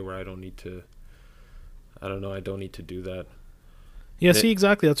myself in a way where I don't need to do that. Yeah, see,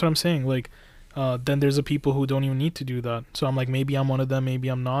 exactly. That's what I'm saying. Like, then there's the people who don't even need to do that. So I'm like, maybe I'm one of them, maybe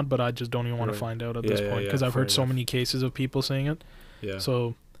I'm not, but I just don't even want to find out at this point, because I've heard so many cases of people saying it. Yeah.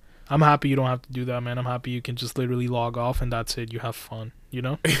 So I'm happy you don't have to do that, man. I'm happy you can just literally log off and that's it. You have fun, you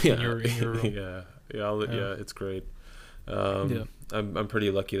know? in your room. Yeah, it's great. I'm pretty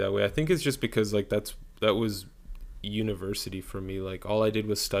lucky that way. I think it's just because like that was university for me. Like all I did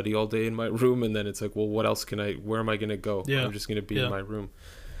was study all day in my room, and then it's like, well, where am I gonna go? I'm just gonna be in my room.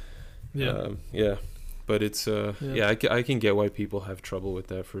 But it's I can get why people have trouble with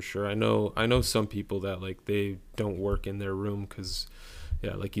that for sure. I know some people that like they don't work in their room because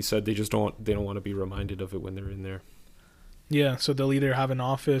like you said, they don't want to be reminded of it when they're in there. Yeah, so they'll either have an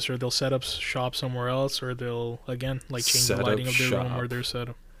office or they'll set up shop somewhere else, or they'll again like change the lighting of their room or their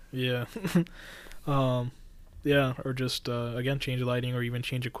setup. Or just again change the lighting or even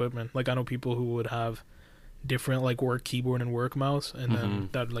change equipment. Like I know people who would have different like work keyboard and work mouse, and then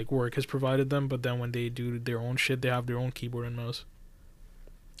Mhm. that like work has provided them. But then when they do their own shit, they have their own keyboard and mouse.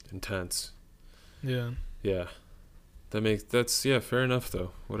 Intense. Yeah, Yeah. That's fair enough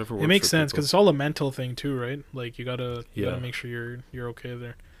though. Whatever works it makes for sense people. because it's all a mental thing too, right? Like you gotta Yeah. make sure you're okay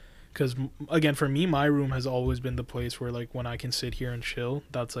there. Because again, for me, my room has always been the place where like when I can sit here and chill,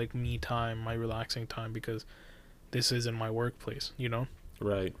 that's like me time, my relaxing time, because this isn't my workplace, you know.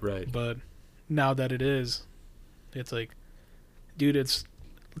 Right. But now that it is, it's like, dude, it's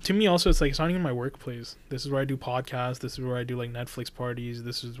to me also. It's like it's not even my workplace. This is where I do podcasts. This is where I do like Netflix parties.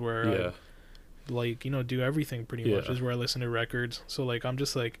 This is where Yeah. I like do everything pretty much. Yeah. This is where I listen to records. So like I'm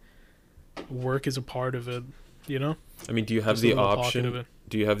just like, work is a part of it, you know. I mean, do you have Just a the little pocket of option? it.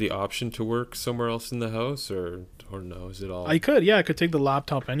 Do you have the option to work somewhere else in the house, or no? Is it all? I could take the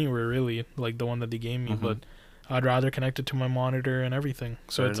laptop anywhere really, like the one that they gave me, Mhm. but I'd rather connect it to my monitor and everything.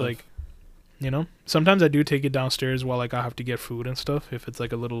 So Fair it's enough. like, sometimes I do take it downstairs while like I have to get food and stuff. If it's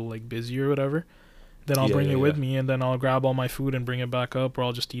like a little like busy or whatever, then I'll Yeah, bring yeah, it with yeah. me, and then I'll grab all my food and bring it back up, or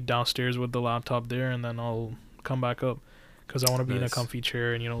I'll just eat downstairs with the laptop there, and then I'll come back up because I want to be in a Nice. comfy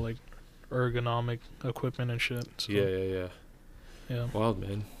chair and like ergonomic equipment and shit. So, Yeah. yeah. Wild,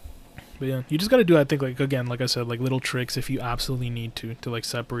 man. But yeah, you just got to do, I think, like, again, like I said, like little tricks if you absolutely need to like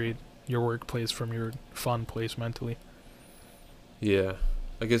separate your workplace from your fun place mentally. Yeah.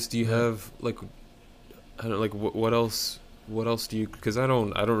 I guess, do you Yeah. have like, I don't like what else? What else do you? Because I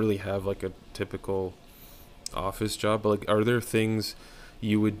don't really have like a typical office job. But like, are there things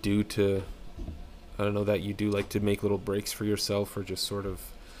you would do to, I don't know, that you do like to make little breaks for yourself, or just sort of,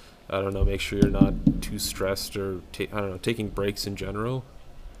 I don't know, make sure you're not too stressed, or I don't know, taking breaks in general.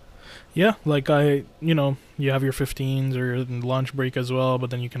 Yeah, like you have your 15s or your lunch break as well, but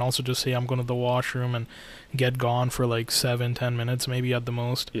then you can also just say I'm going to the washroom and get gone for like 7-10 minutes maybe at the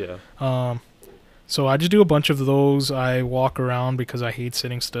most. Yeah. So I just do a bunch of those. I walk around because I hate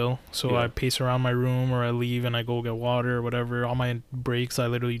sitting still. So Yeah. I pace around my room, or I leave and I go get water or whatever. On my breaks, I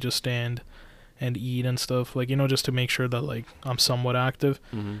literally just stand and eat and stuff, like, just to make sure that like I'm somewhat active.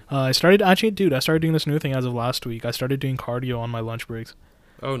 Mm-hmm. I started doing this new thing as of last week. I started doing cardio on my lunch breaks.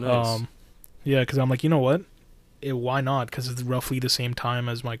 Oh, nice. Yeah, because I'm like, you know what? Why not? Because it's roughly the same time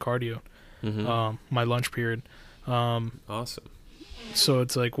as my cardio, Mm-hmm. my lunch period. Awesome. So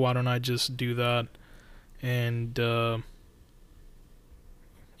it's like, why don't I just do that and,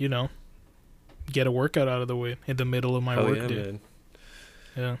 get a workout out of the way in the middle of my Hell work yeah, day. man.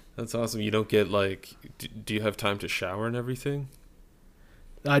 Yeah. That's awesome. You don't get like, do you have time to shower and everything?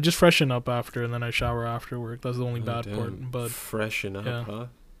 I just freshen up after, and then I shower after work. That's the only Oh, bad damn. part. But Freshen up, yeah. huh?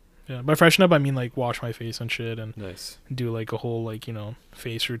 yeah, by freshen up I mean like wash my face and shit, and Nice. do like a whole like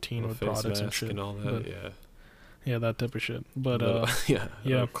face routine Little with face products and mask shit. and all that. But, Yeah. yeah, that type of shit. But Little- yeah.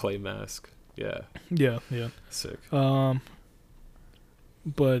 yeah. A clay mask. Yeah. yeah. Sick.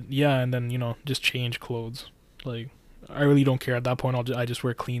 But yeah, and then just change clothes. Like I really don't care at that point. I just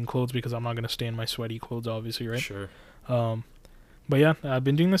wear clean clothes because I'm not gonna stay in my sweaty clothes, obviously, right? Sure. But yeah, I've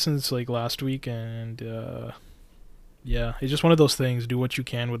been doing this since like last week, and yeah, it's just one of those things. Do what you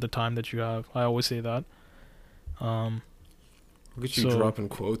can with the time that you have. I always say that. Look at you So- dropping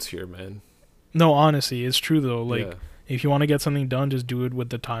quotes here, man. No, honestly, it's true though. Like, yeah. if you want to get something done, just do it with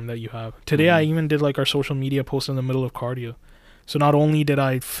the time that you have. Today, I Mhm. even did like our social media post in the middle of cardio. So not only did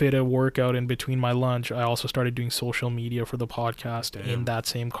I fit a workout in between my lunch, I also started doing social media for the podcast Damn. in that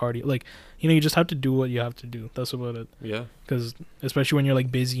same cardio. Like, you just have to do what you have to do. That's about it. Yeah. Because especially when you're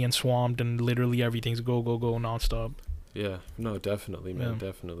like busy and swamped and literally everything's go nonstop. Yeah. No, definitely, man. Yeah.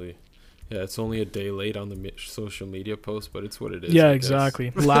 Definitely. Yeah, it's only a day late on the social media post, but it's what it is. Yeah, I guess.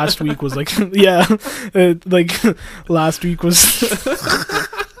 exactly. Last week was like, yeah, like last week was.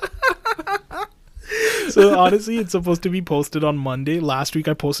 So honestly, it's supposed to be posted on Monday. Last week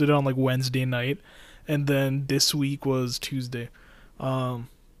I posted it on like Wednesday night, and then this week was Tuesday. Cause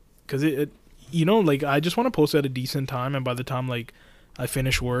like I just want to post at a decent time, and by the time like I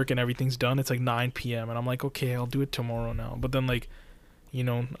finish work and everything's done, it's like 9 p.m. and I'm like, okay, I'll do it tomorrow now. But then like,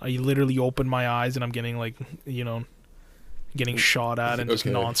 I literally open my eyes and I'm getting like, getting shot at and just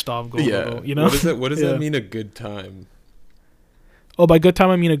Okay. nonstop go. What does Yeah. that mean, a good time? Oh, by good time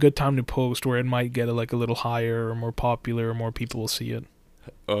I mean a good time to post, where it might get like a little higher or more popular, or more people will see it.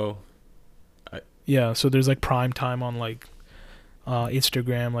 Oh. Yeah, so there's like prime time on like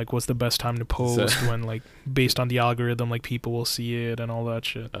Instagram, like what's the best time to post when like based on the algorithm, like people will see it and all that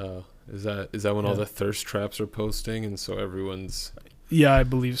shit. Is that when all Yeah. the thirst traps are posting, and so everyone's Yeah, I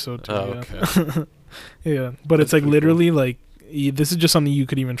believe so too. Oh, Yeah. okay. Yeah, but it's That's like pretty cool. literally like this is just something you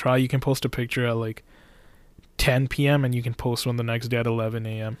could even try. You can post a picture at like 10 p.m. and you can post one the next day at 11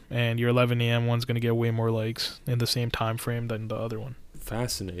 a.m. and your 11 a.m. one's gonna get way more likes in the same time frame than the other one.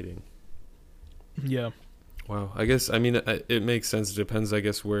 Fascinating. Yeah. Wow. I guess, I mean, it makes sense. It depends, I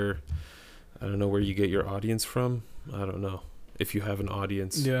guess, where, I don't know, where you get your audience from. I don't know if you have an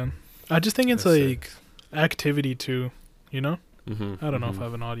audience. Yeah. I just think it's That's like activity too, you know? Mm-hmm, I don't know if I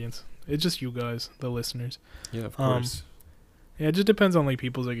have an audience. It's just you guys, the listeners. Yeah, of course. Yeah, it just depends on like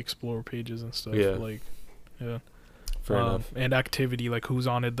people's like explore pages and stuff. Yeah. Like, yeah. Fair enough. And activity, like who's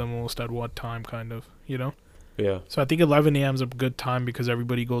on it the most at what time, kind of, you know? Yeah. So I think 11 a.m. is a good time because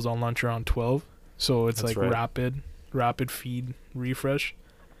everybody goes on lunch around 12. So it's That's like right. rapid feed refresh.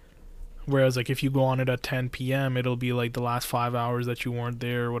 Whereas like if you go on it at 10 p.m., it'll be like the last 5 hours that you weren't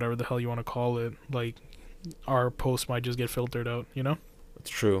there, or whatever the hell you want to call it. Like our post might just get filtered out, you know? It's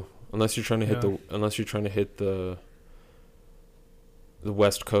true. Unless you're trying to hit the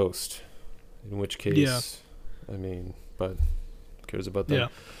West Coast, in which case, I mean, but who cares about that? Yeah.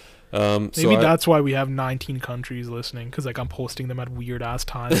 So Maybe that's why we have 19 countries listening, because like I'm posting them at weird ass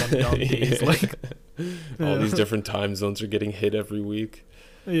times on dumb days. Like all these Yeah. different time zones are getting hit every week.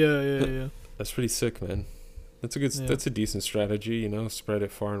 Yeah. That's pretty sick, man. That's a good. Yeah. That's a decent strategy, you know. Spread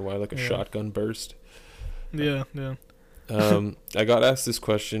it far and wide like a Yeah. shotgun burst. Yeah. I got asked this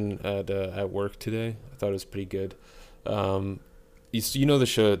question at work today. I thought it was pretty good. You know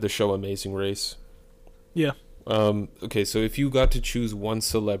the show Amazing Race? Yeah. Okay, so if you got to choose one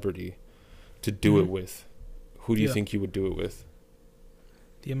celebrity to do it Mhm. with, who do you Yeah. think you would do it with?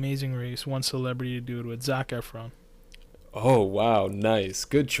 The Amazing Race, one celebrity to do it with, Zac Efron. Oh, wow, nice.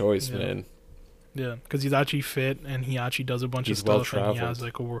 Good choice, Yeah. man. Yeah, because he's actually fit and he actually does a bunch He's of stuff. And he well-traveled. has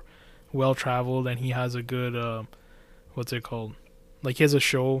like well traveled, and he has a good what's it called? Like he has a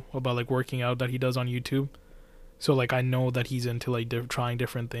show about like working out that he does on YouTube. So like I know that he's into like trying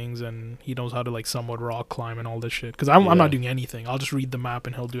different things, and he knows how to like somewhat rock climb and all this shit. Because I'm Yeah. not doing anything. I'll just read the map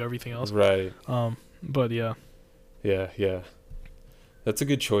and he'll do everything else. Right. But yeah. Yeah. That's a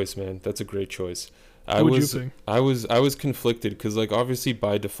good choice, man. That's a great choice. Who would you pick? I was conflicted because like obviously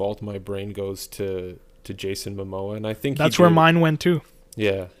by default my brain goes to Jason Momoa, and I think That's where did- mine went too.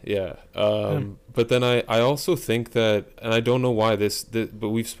 Yeah. But then I also think that, and I don't know why but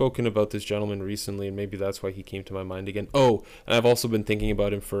we've spoken about this gentleman recently, and maybe that's why he came to my mind again. Oh, and I've also been thinking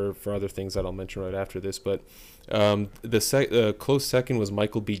about him for other things that I'll mention right after this. But the close second was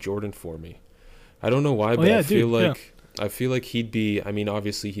Michael B. Jordan for me. I don't know why, but yeah, I feel like he'd be. I mean,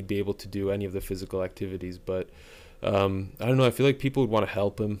 obviously he'd be able to do any of the physical activities, but I don't know. I feel like people would want to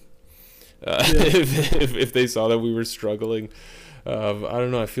help him if they saw that we were struggling. I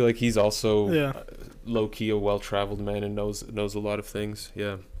don't know. I feel like he's also low key a well traveled man and knows a lot of things.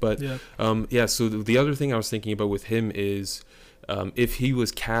 Yeah, but So the other thing I was thinking about with him is if he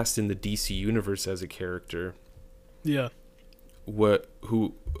was cast in the DC universe as a character,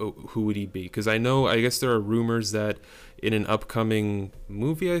 who would he be? Because I guess there are rumors that in an upcoming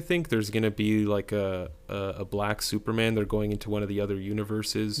movie, I think there's gonna be like a black Superman. They're going into one of the other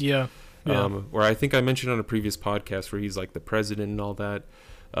universes. Where I think I mentioned on a previous podcast where he's like the president and all that.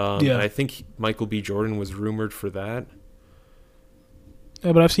 And I think Michael B. Jordan was rumored for that.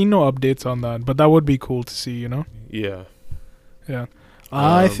 Yeah, but I've seen no updates on that. But that would be cool to see, you know? Yeah.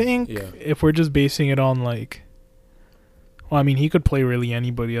 I think if we're just basing it on like, well, I mean, he could play really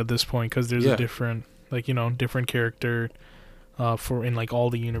anybody at this point because there's a different, like, you know, different character for in like all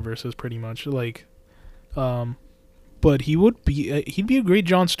the universes pretty much. Like, but he'd be a great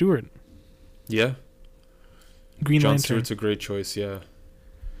Jon Stewart. Yeah. Green Jon Lantern. Stewart's a great choice. Yeah.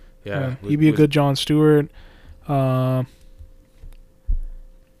 He'd be a good Jon Stewart. I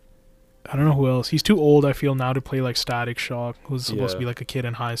don't know who else. He's too old, I feel, now to play like Static Shock, who's supposed to be like a kid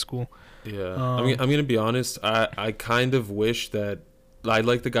in high school. Yeah. I'm gonna be honest. I kind of wish that I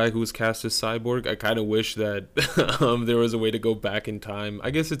like the guy who was cast as Cyborg. I kind of wish that there was a way to go back in time. I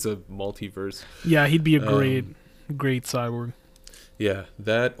guess it's a multiverse. Yeah, he'd be a great Cyborg. Yeah,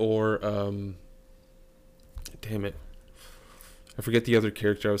 that or damn it, I forget the other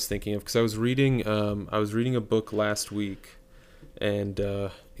character I was thinking of because I was reading a book last week, and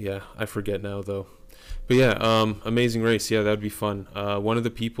I forget now though. But yeah, Amazing Race. Yeah, that'd be fun. One of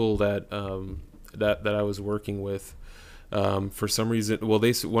the people that I was working with, for some reason,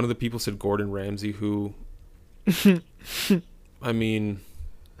 one of the people said Gordon Ramsay, who, I mean,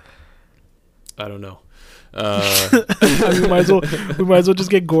 I don't know. We might as well just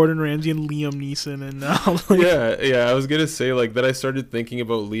get Gordon Ramsay and Liam Neeson and now. Yeah. I was gonna say like that. I started thinking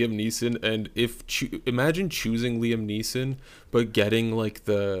about Liam Neeson, and imagine choosing Liam Neeson, but getting like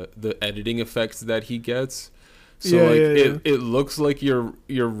the editing effects that he gets. So Yeah, like yeah, it looks like you're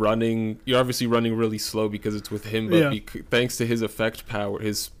running. You're obviously running really slow because it's with him, but Yeah. thanks to his effect power,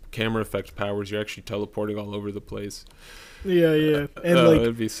 his camera effect powers, you're actually teleporting all over the place. yeah. And Oh, like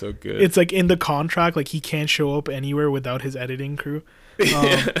it'd be so good. it's like in the contract, like he can't show up anywhere without his editing crew.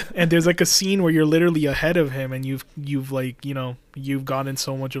 And there's like a scene where you're literally ahead of him, and you've like, you know, you've gotten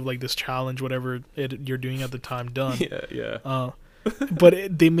so much of like this challenge, whatever you're doing at the time, done. Yeah.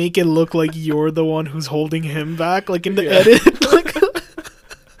 But they make it look like you're the one who's holding him back, like in the Yeah. edit. Like,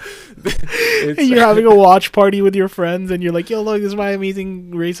 and you're having a watch party with your friends, and you're like, "Yo, look, this is my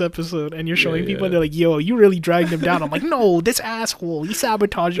amazing race episode," and you're showing people, and they're like, "Yo, you really dragged him down." I'm like, "No, this asshole, he's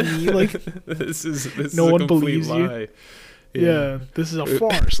sabotaging me." Like, this is No a one complete believes you. lie. yeah, this is a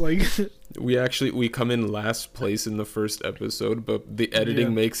farce. Like, We come in last place in the first episode, but the editing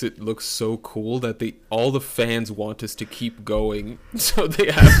Yeah. makes it look so cool that all the fans want us to keep going, so they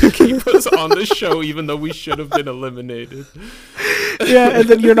have to keep us on the show even though we should have been eliminated. yeah, and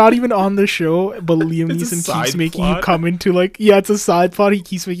then you're not even on the show, but Liam It's a Neeson side keeps making plot. you come into like, yeah, it's a side plot. He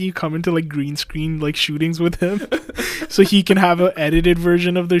keeps making you come into like green screen like shootings with him, so he can have an edited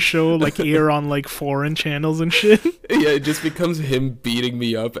version of the show like air on like foreign channels and shit. Yeah, it just becomes him beating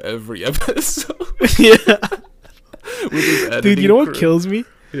me up every episode. Yeah, With his dude, editing you know what crew. kills me?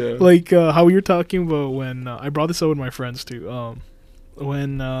 Yeah. Like how we were talking about when I brought this up with my friends too.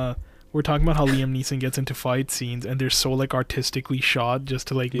 When we're talking about how Liam Neeson gets into fight scenes and they're so like artistically shot just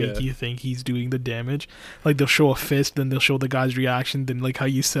to like make Yeah. you think he's doing the damage. Like they'll show a fist, then they'll show the guy's reaction, then like how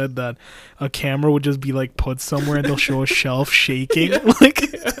you said that a camera would just be like put somewhere and they'll show a shelf shaking. Like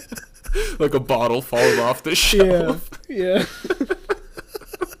Like a bottle falls off the yeah, shelf. yeah.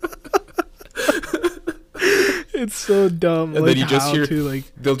 It's so dumb. And like then you just how hear to like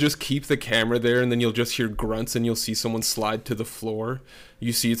they'll just keep the camera there, and then you'll just hear grunts, and you'll see someone slide to the floor.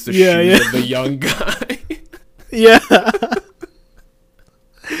 You see it's the Yeah, shoes yeah. of the young guy. yeah.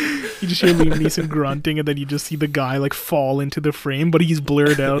 You just hear Liam Neeson grunting, and then you just see the guy like fall into the frame, but he's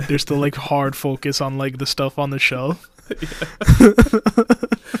blurred out. There's still like hard focus on like the stuff on the shelf.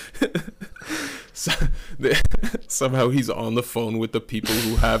 So, somehow he's on the phone with the people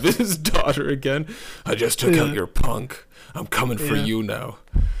who have his daughter again. I just took out Yeah. your punk. I'm coming for Yeah. you now.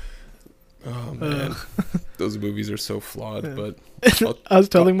 Oh man, those movies are so flawed. Yeah. But I was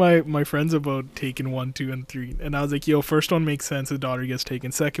telling my friends about Taken 1, 2, and 3, and I was like, yo, first one makes sense, his daughter gets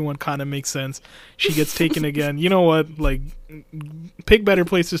taken. Second one kind of makes sense, she gets taken again. You know what? Like, pick better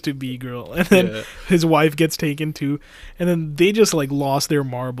places to be, girl. And then yeah. his wife gets taken too, and then they just like lost their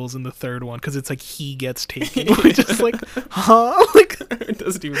marbles in the third one because it's like he gets taken. We're just like, huh? Like, It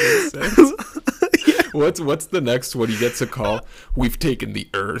doesn't even make sense. What's the next one? He gets a call. We've taken the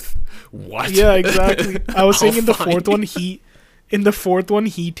Earth. What? yeah, exactly. I was saying I'll in the find fourth you. one,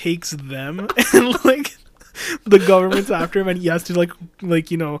 he takes them, and like the government's after him, and he has to like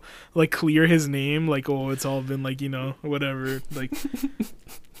you know, like clear his name, like, oh, it's all been like, you know, whatever, like.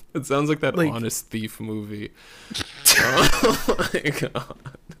 It sounds like that Like- Honest Thief movie. Oh my god.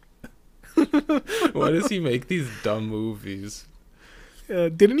 Why does he make these dumb movies?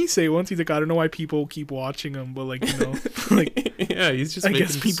 Didn't he say once, he's like, I don't know why people keep watching him, but like, you know, like, Yeah, he's just I making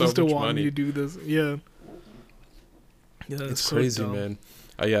guess people so still much want money. me to do this. Yeah. Yeah, It's so crazy, dumb. man.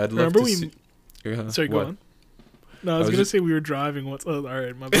 Yeah, I'd love Remember to we- see. Yeah, Sorry, go what? on. No, I was was gonna just- say we were driving once. Oh, all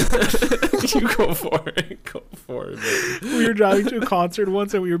right, my bad. You go for it. Go for it, man. We were driving to a concert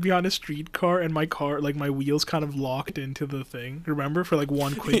once, and we were behind a streetcar, and my car, like my wheels, kind of locked into the thing. Remember, for like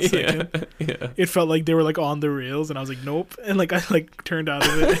one quick second, Yeah. it felt like they were like on the rails, and I was like, nope. And like I like turned out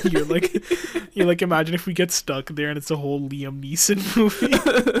of it, and you're like, imagine if we get stuck there, and it's a whole Liam Neeson movie.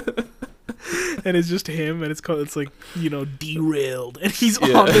 And it's just him, and it's like, you know, derailed, and he's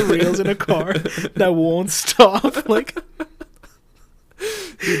Yeah. on the rails in a car that won't stop, like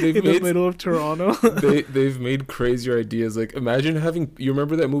Dude, in the middle of Toronto. they've made crazier ideas. Like, imagine having. You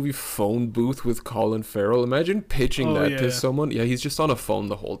remember that movie Phone Booth with Colin Farrell? Imagine pitching Oh, that yeah, to yeah. someone. Yeah, he's just on a phone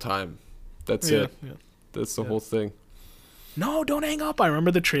the whole time. That's Yeah, it. yeah. That's the Yeah. whole thing. No, don't hang up. I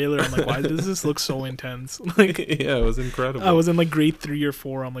remember the trailer. I'm like, why does this look so intense? Like, Yeah, it was incredible. I was in like grade 3 or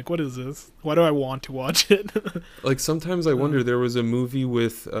 4. I'm like, what is this? Why do I want to watch it? Like, sometimes I wonder. There was a movie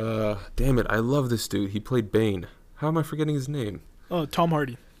with. Damn it! I love this dude. He played Bane. How am I forgetting his name? Oh, Tom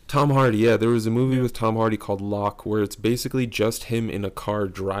Hardy. Tom Hardy. Yeah, there was a movie with Tom Hardy called Locke, where it's basically just him in a car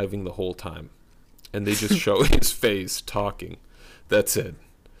driving the whole time, and they just show his face talking. That's it.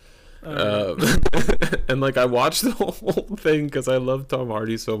 And like, I watched the whole thing because I love Tom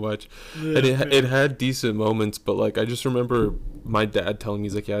Hardy so much, and it had decent moments, but like, I just remember my dad telling me,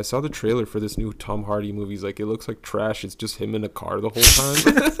 he's like, yeah, I saw the trailer for this new Tom Hardy movie. He's like, it looks like trash. It's just him in a car the whole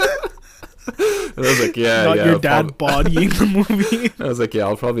time. And I was like, yeah, Not yeah. your I'll dad bodying the movie. I was like, yeah,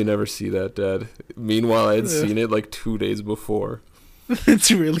 I'll probably never see that, Dad. Meanwhile, I had Yeah. seen it like 2 days before.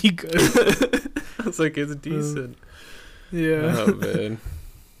 It's really good. I was like, it's decent. Yeah. Oh man.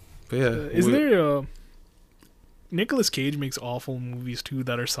 But yeah, Isn't there Nicolas Cage makes awful movies too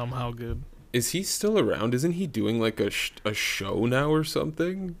that are somehow good. is he still around? Isn't he doing like a show now or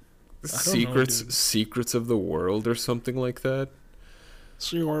something? dude. Secrets of the World or something like that.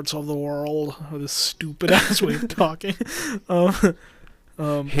 Secrets of the World. Oh, this stupid ass way of talking.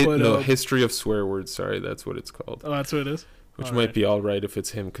 But, History of Swear Words. Sorry, that's what it's called. oh, that's what it is. Which All might right. be all right if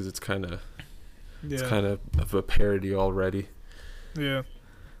it's him, because it's kind of Yeah. of a parody already. Yeah.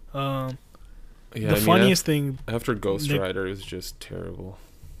 Yeah, The funniest thing. after Ghost Nick- Rider is just terrible.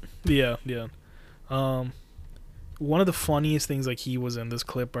 Yeah. One of the funniest things like he was in this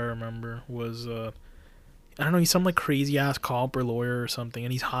clip I remember was I don't know, he's some like crazy ass cop or lawyer or something,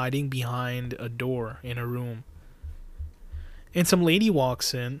 and he's hiding behind a door in a room. And some lady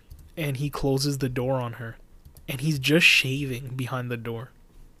walks in, and he closes the door on her, and he's just shaving behind the door.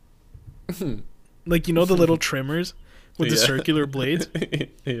 Like, you know the little trimmers with the Yeah. circular blades?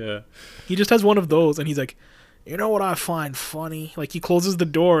 Yeah. He just has one of those, and he's like, you know what I find funny? Like, he closes the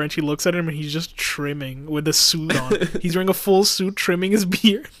door, and she looks at him, and he's just trimming with a suit on. He's wearing a full suit, trimming his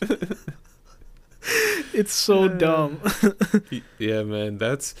beard. It's so dumb. Yeah, man,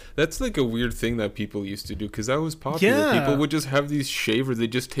 that's like a weird thing that people used to do, because that was popular. Yeah. People would just have these shavers. They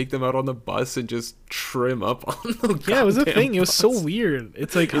just take them out on the bus and just trim up on the Yeah, it was a goddamn thing. It was so bus. weird.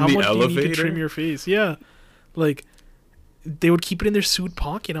 It's like, In how the much do you need to elevator? trim your face? Yeah. Like, they would keep it in their suit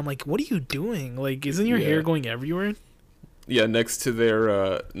pocket. I'm like, what are you doing? Like, isn't your hair Yeah. going everywhere? Yeah, next to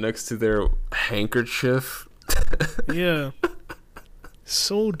their handkerchief. Yeah.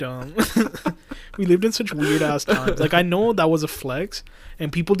 So dumb. We lived in such weird ass times. Like, I know that was a flex,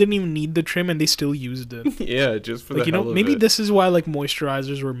 and people didn't even need the trim, and they still used it. Yeah, just for Like, the you know, hell of maybe it. this is why like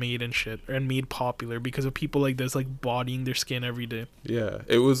moisturizers were made and shit, and made popular because of people like this, like bodying their skin every day. Yeah,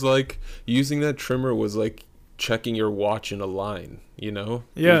 it was like using that trimmer was like checking your watch in a line. You know,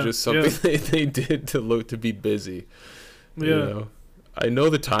 it Yeah, was just something they did to be busy. Yeah. You know? I know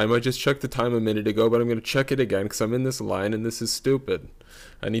the time. I just checked the time a minute ago, but I'm gonna check it again because I'm in this line and this is stupid.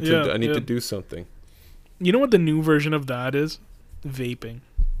 I need Yeah, to yeah. do something. You know what the new version of that is? Vaping.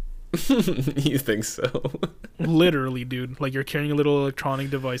 You think so? Literally, dude. Like, you're carrying a little electronic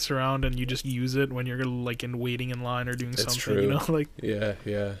device around, and you just use it when you're like in waiting in line or doing That's something. You true. know, like. Yeah,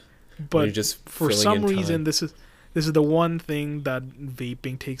 yeah. But you're just for filling some in reason, time. this is the one thing that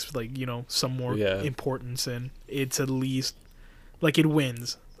vaping takes, like, you know, some more Yeah. importance in. It's at least like it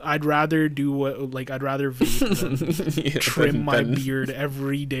wins. I'd rather do what, like, I'd rather vape than Yeah, trim my then- beard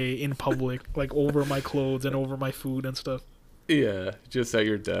every day in public, like over my clothes and over my food and stuff. Yeah, just at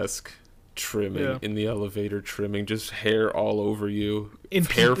your desk, trimming Yeah. in the elevator, trimming, just hair all over you. In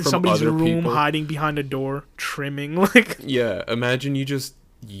hair from somebody's other room, people. hiding behind a door, trimming. Like, Yeah, imagine you just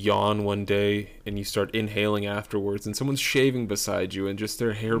yawn one day and you start inhaling afterwards, and someone's shaving beside you, and just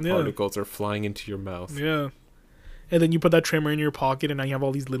their hair Yeah. particles are flying into your mouth. yeah. And then you put that trimmer in your pocket, and now you have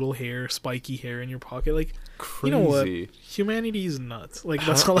all these little hair, spiky hair in your pocket. Like, Crazy. you know what? Humanity is nuts. Like,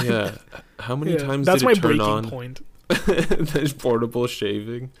 that's all. Yeah. How many Yeah, times that's did my it turn breaking on? point. There's portable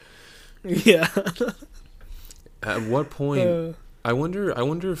shaving. Yeah. At what point? Uh, I wonder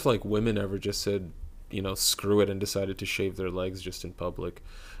if like women ever just said, you know, screw it, and decided to shave their legs just in public.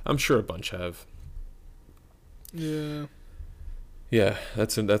 I'm sure a bunch have. yeah. Yeah,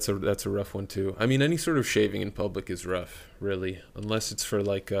 that's a rough one too. I mean, any sort of shaving in public is rough, really, unless it's for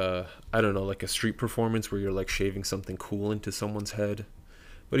like I don't know, like a street performance where you're like shaving something cool into someone's head.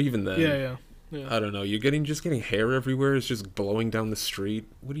 But even then, Yeah. I don't know. You're just getting hair everywhere. It's just blowing down the street.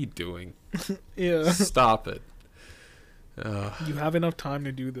 What are you doing? Yeah. Stop it. You have enough time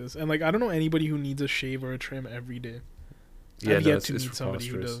to do this. And, like, I don't know anybody who needs a shave or a trim every day. Yeah, I've no, yet it's to meet somebody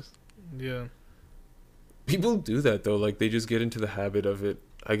who preposterous. does. Yeah. People do that though. Like they just get into the habit of it.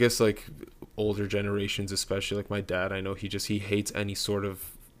 I guess like older generations, especially like my dad. I know he hates any sort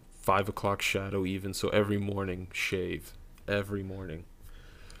of 5 o'clock shadow even. So every morning shave, every morning.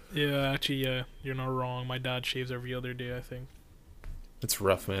 Yeah, actually, yeah. You're not wrong. My dad shaves every other day, I think. It's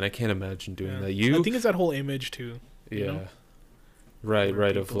rough, man. I can't imagine doing Yeah. that. You? I think it's that whole image, too. yeah. you know? Right, Where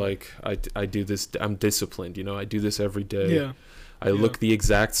right. Of people- like I do this. I'm disciplined. You know, I do this every day. Yeah. I look the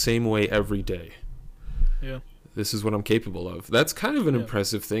exact same way every day. Yeah. This is what I'm capable of. That's kind of an Yeah.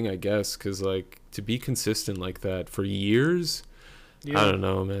 impressive thing, I guess, because like to be consistent like that for years. Yeah. I don't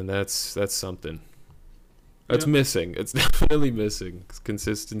know, man. That's something. That's Yeah. missing. It's definitely missing. It's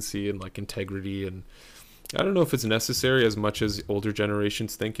consistency and like integrity, and I don't know if it's necessary as much as older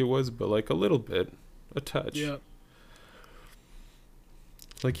generations think it was, but like a little bit, a touch. Yeah.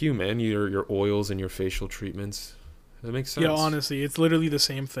 Like you, man, your oils and your facial treatments. That makes sense. Yeah, honestly, it's literally the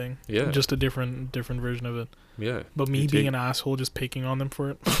same thing. Yeah. Just a different version of it. Yeah. But me You being take- an asshole just picking on them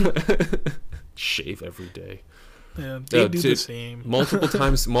for it. Shave every day. Yeah, they Yeah, do the same. multiple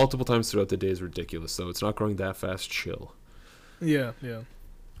times throughout the day is ridiculous. So it's not growing that fast. Chill. Yeah, yeah.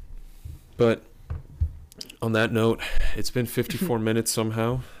 But on that note, it's been 54 minutes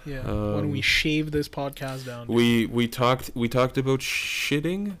somehow. Yeah. When we shave this podcast down. dude. We talked about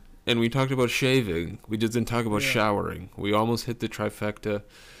shitting and we talked about shaving. We just didn't talk about Yeah. showering. We almost hit the trifecta,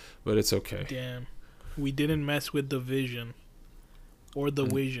 but it's okay. Damn. We didn't mess with the vision. Or the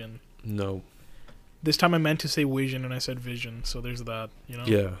vision. No. This time I meant to say vision and I said vision, so there's that, you know?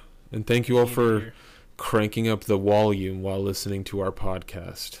 Yeah. And thank you all for Here. cranking up the volume while listening to our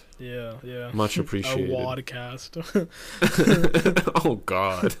podcast. Yeah, yeah. Much A appreciated. wadcast. Oh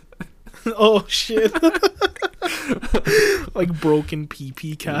God. Oh shit. Like broken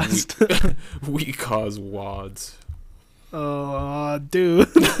PP cast. We cause wads. Oh, dude.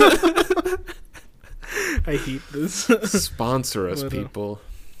 I hate this. Sponsor us, But, people.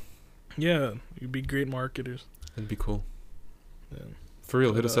 Yeah, you'd be great marketers. That'd be cool. Yeah. For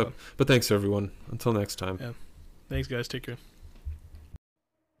real, hit us up. But thanks everyone. Until next time. Yeah. Thanks, guys. Take care.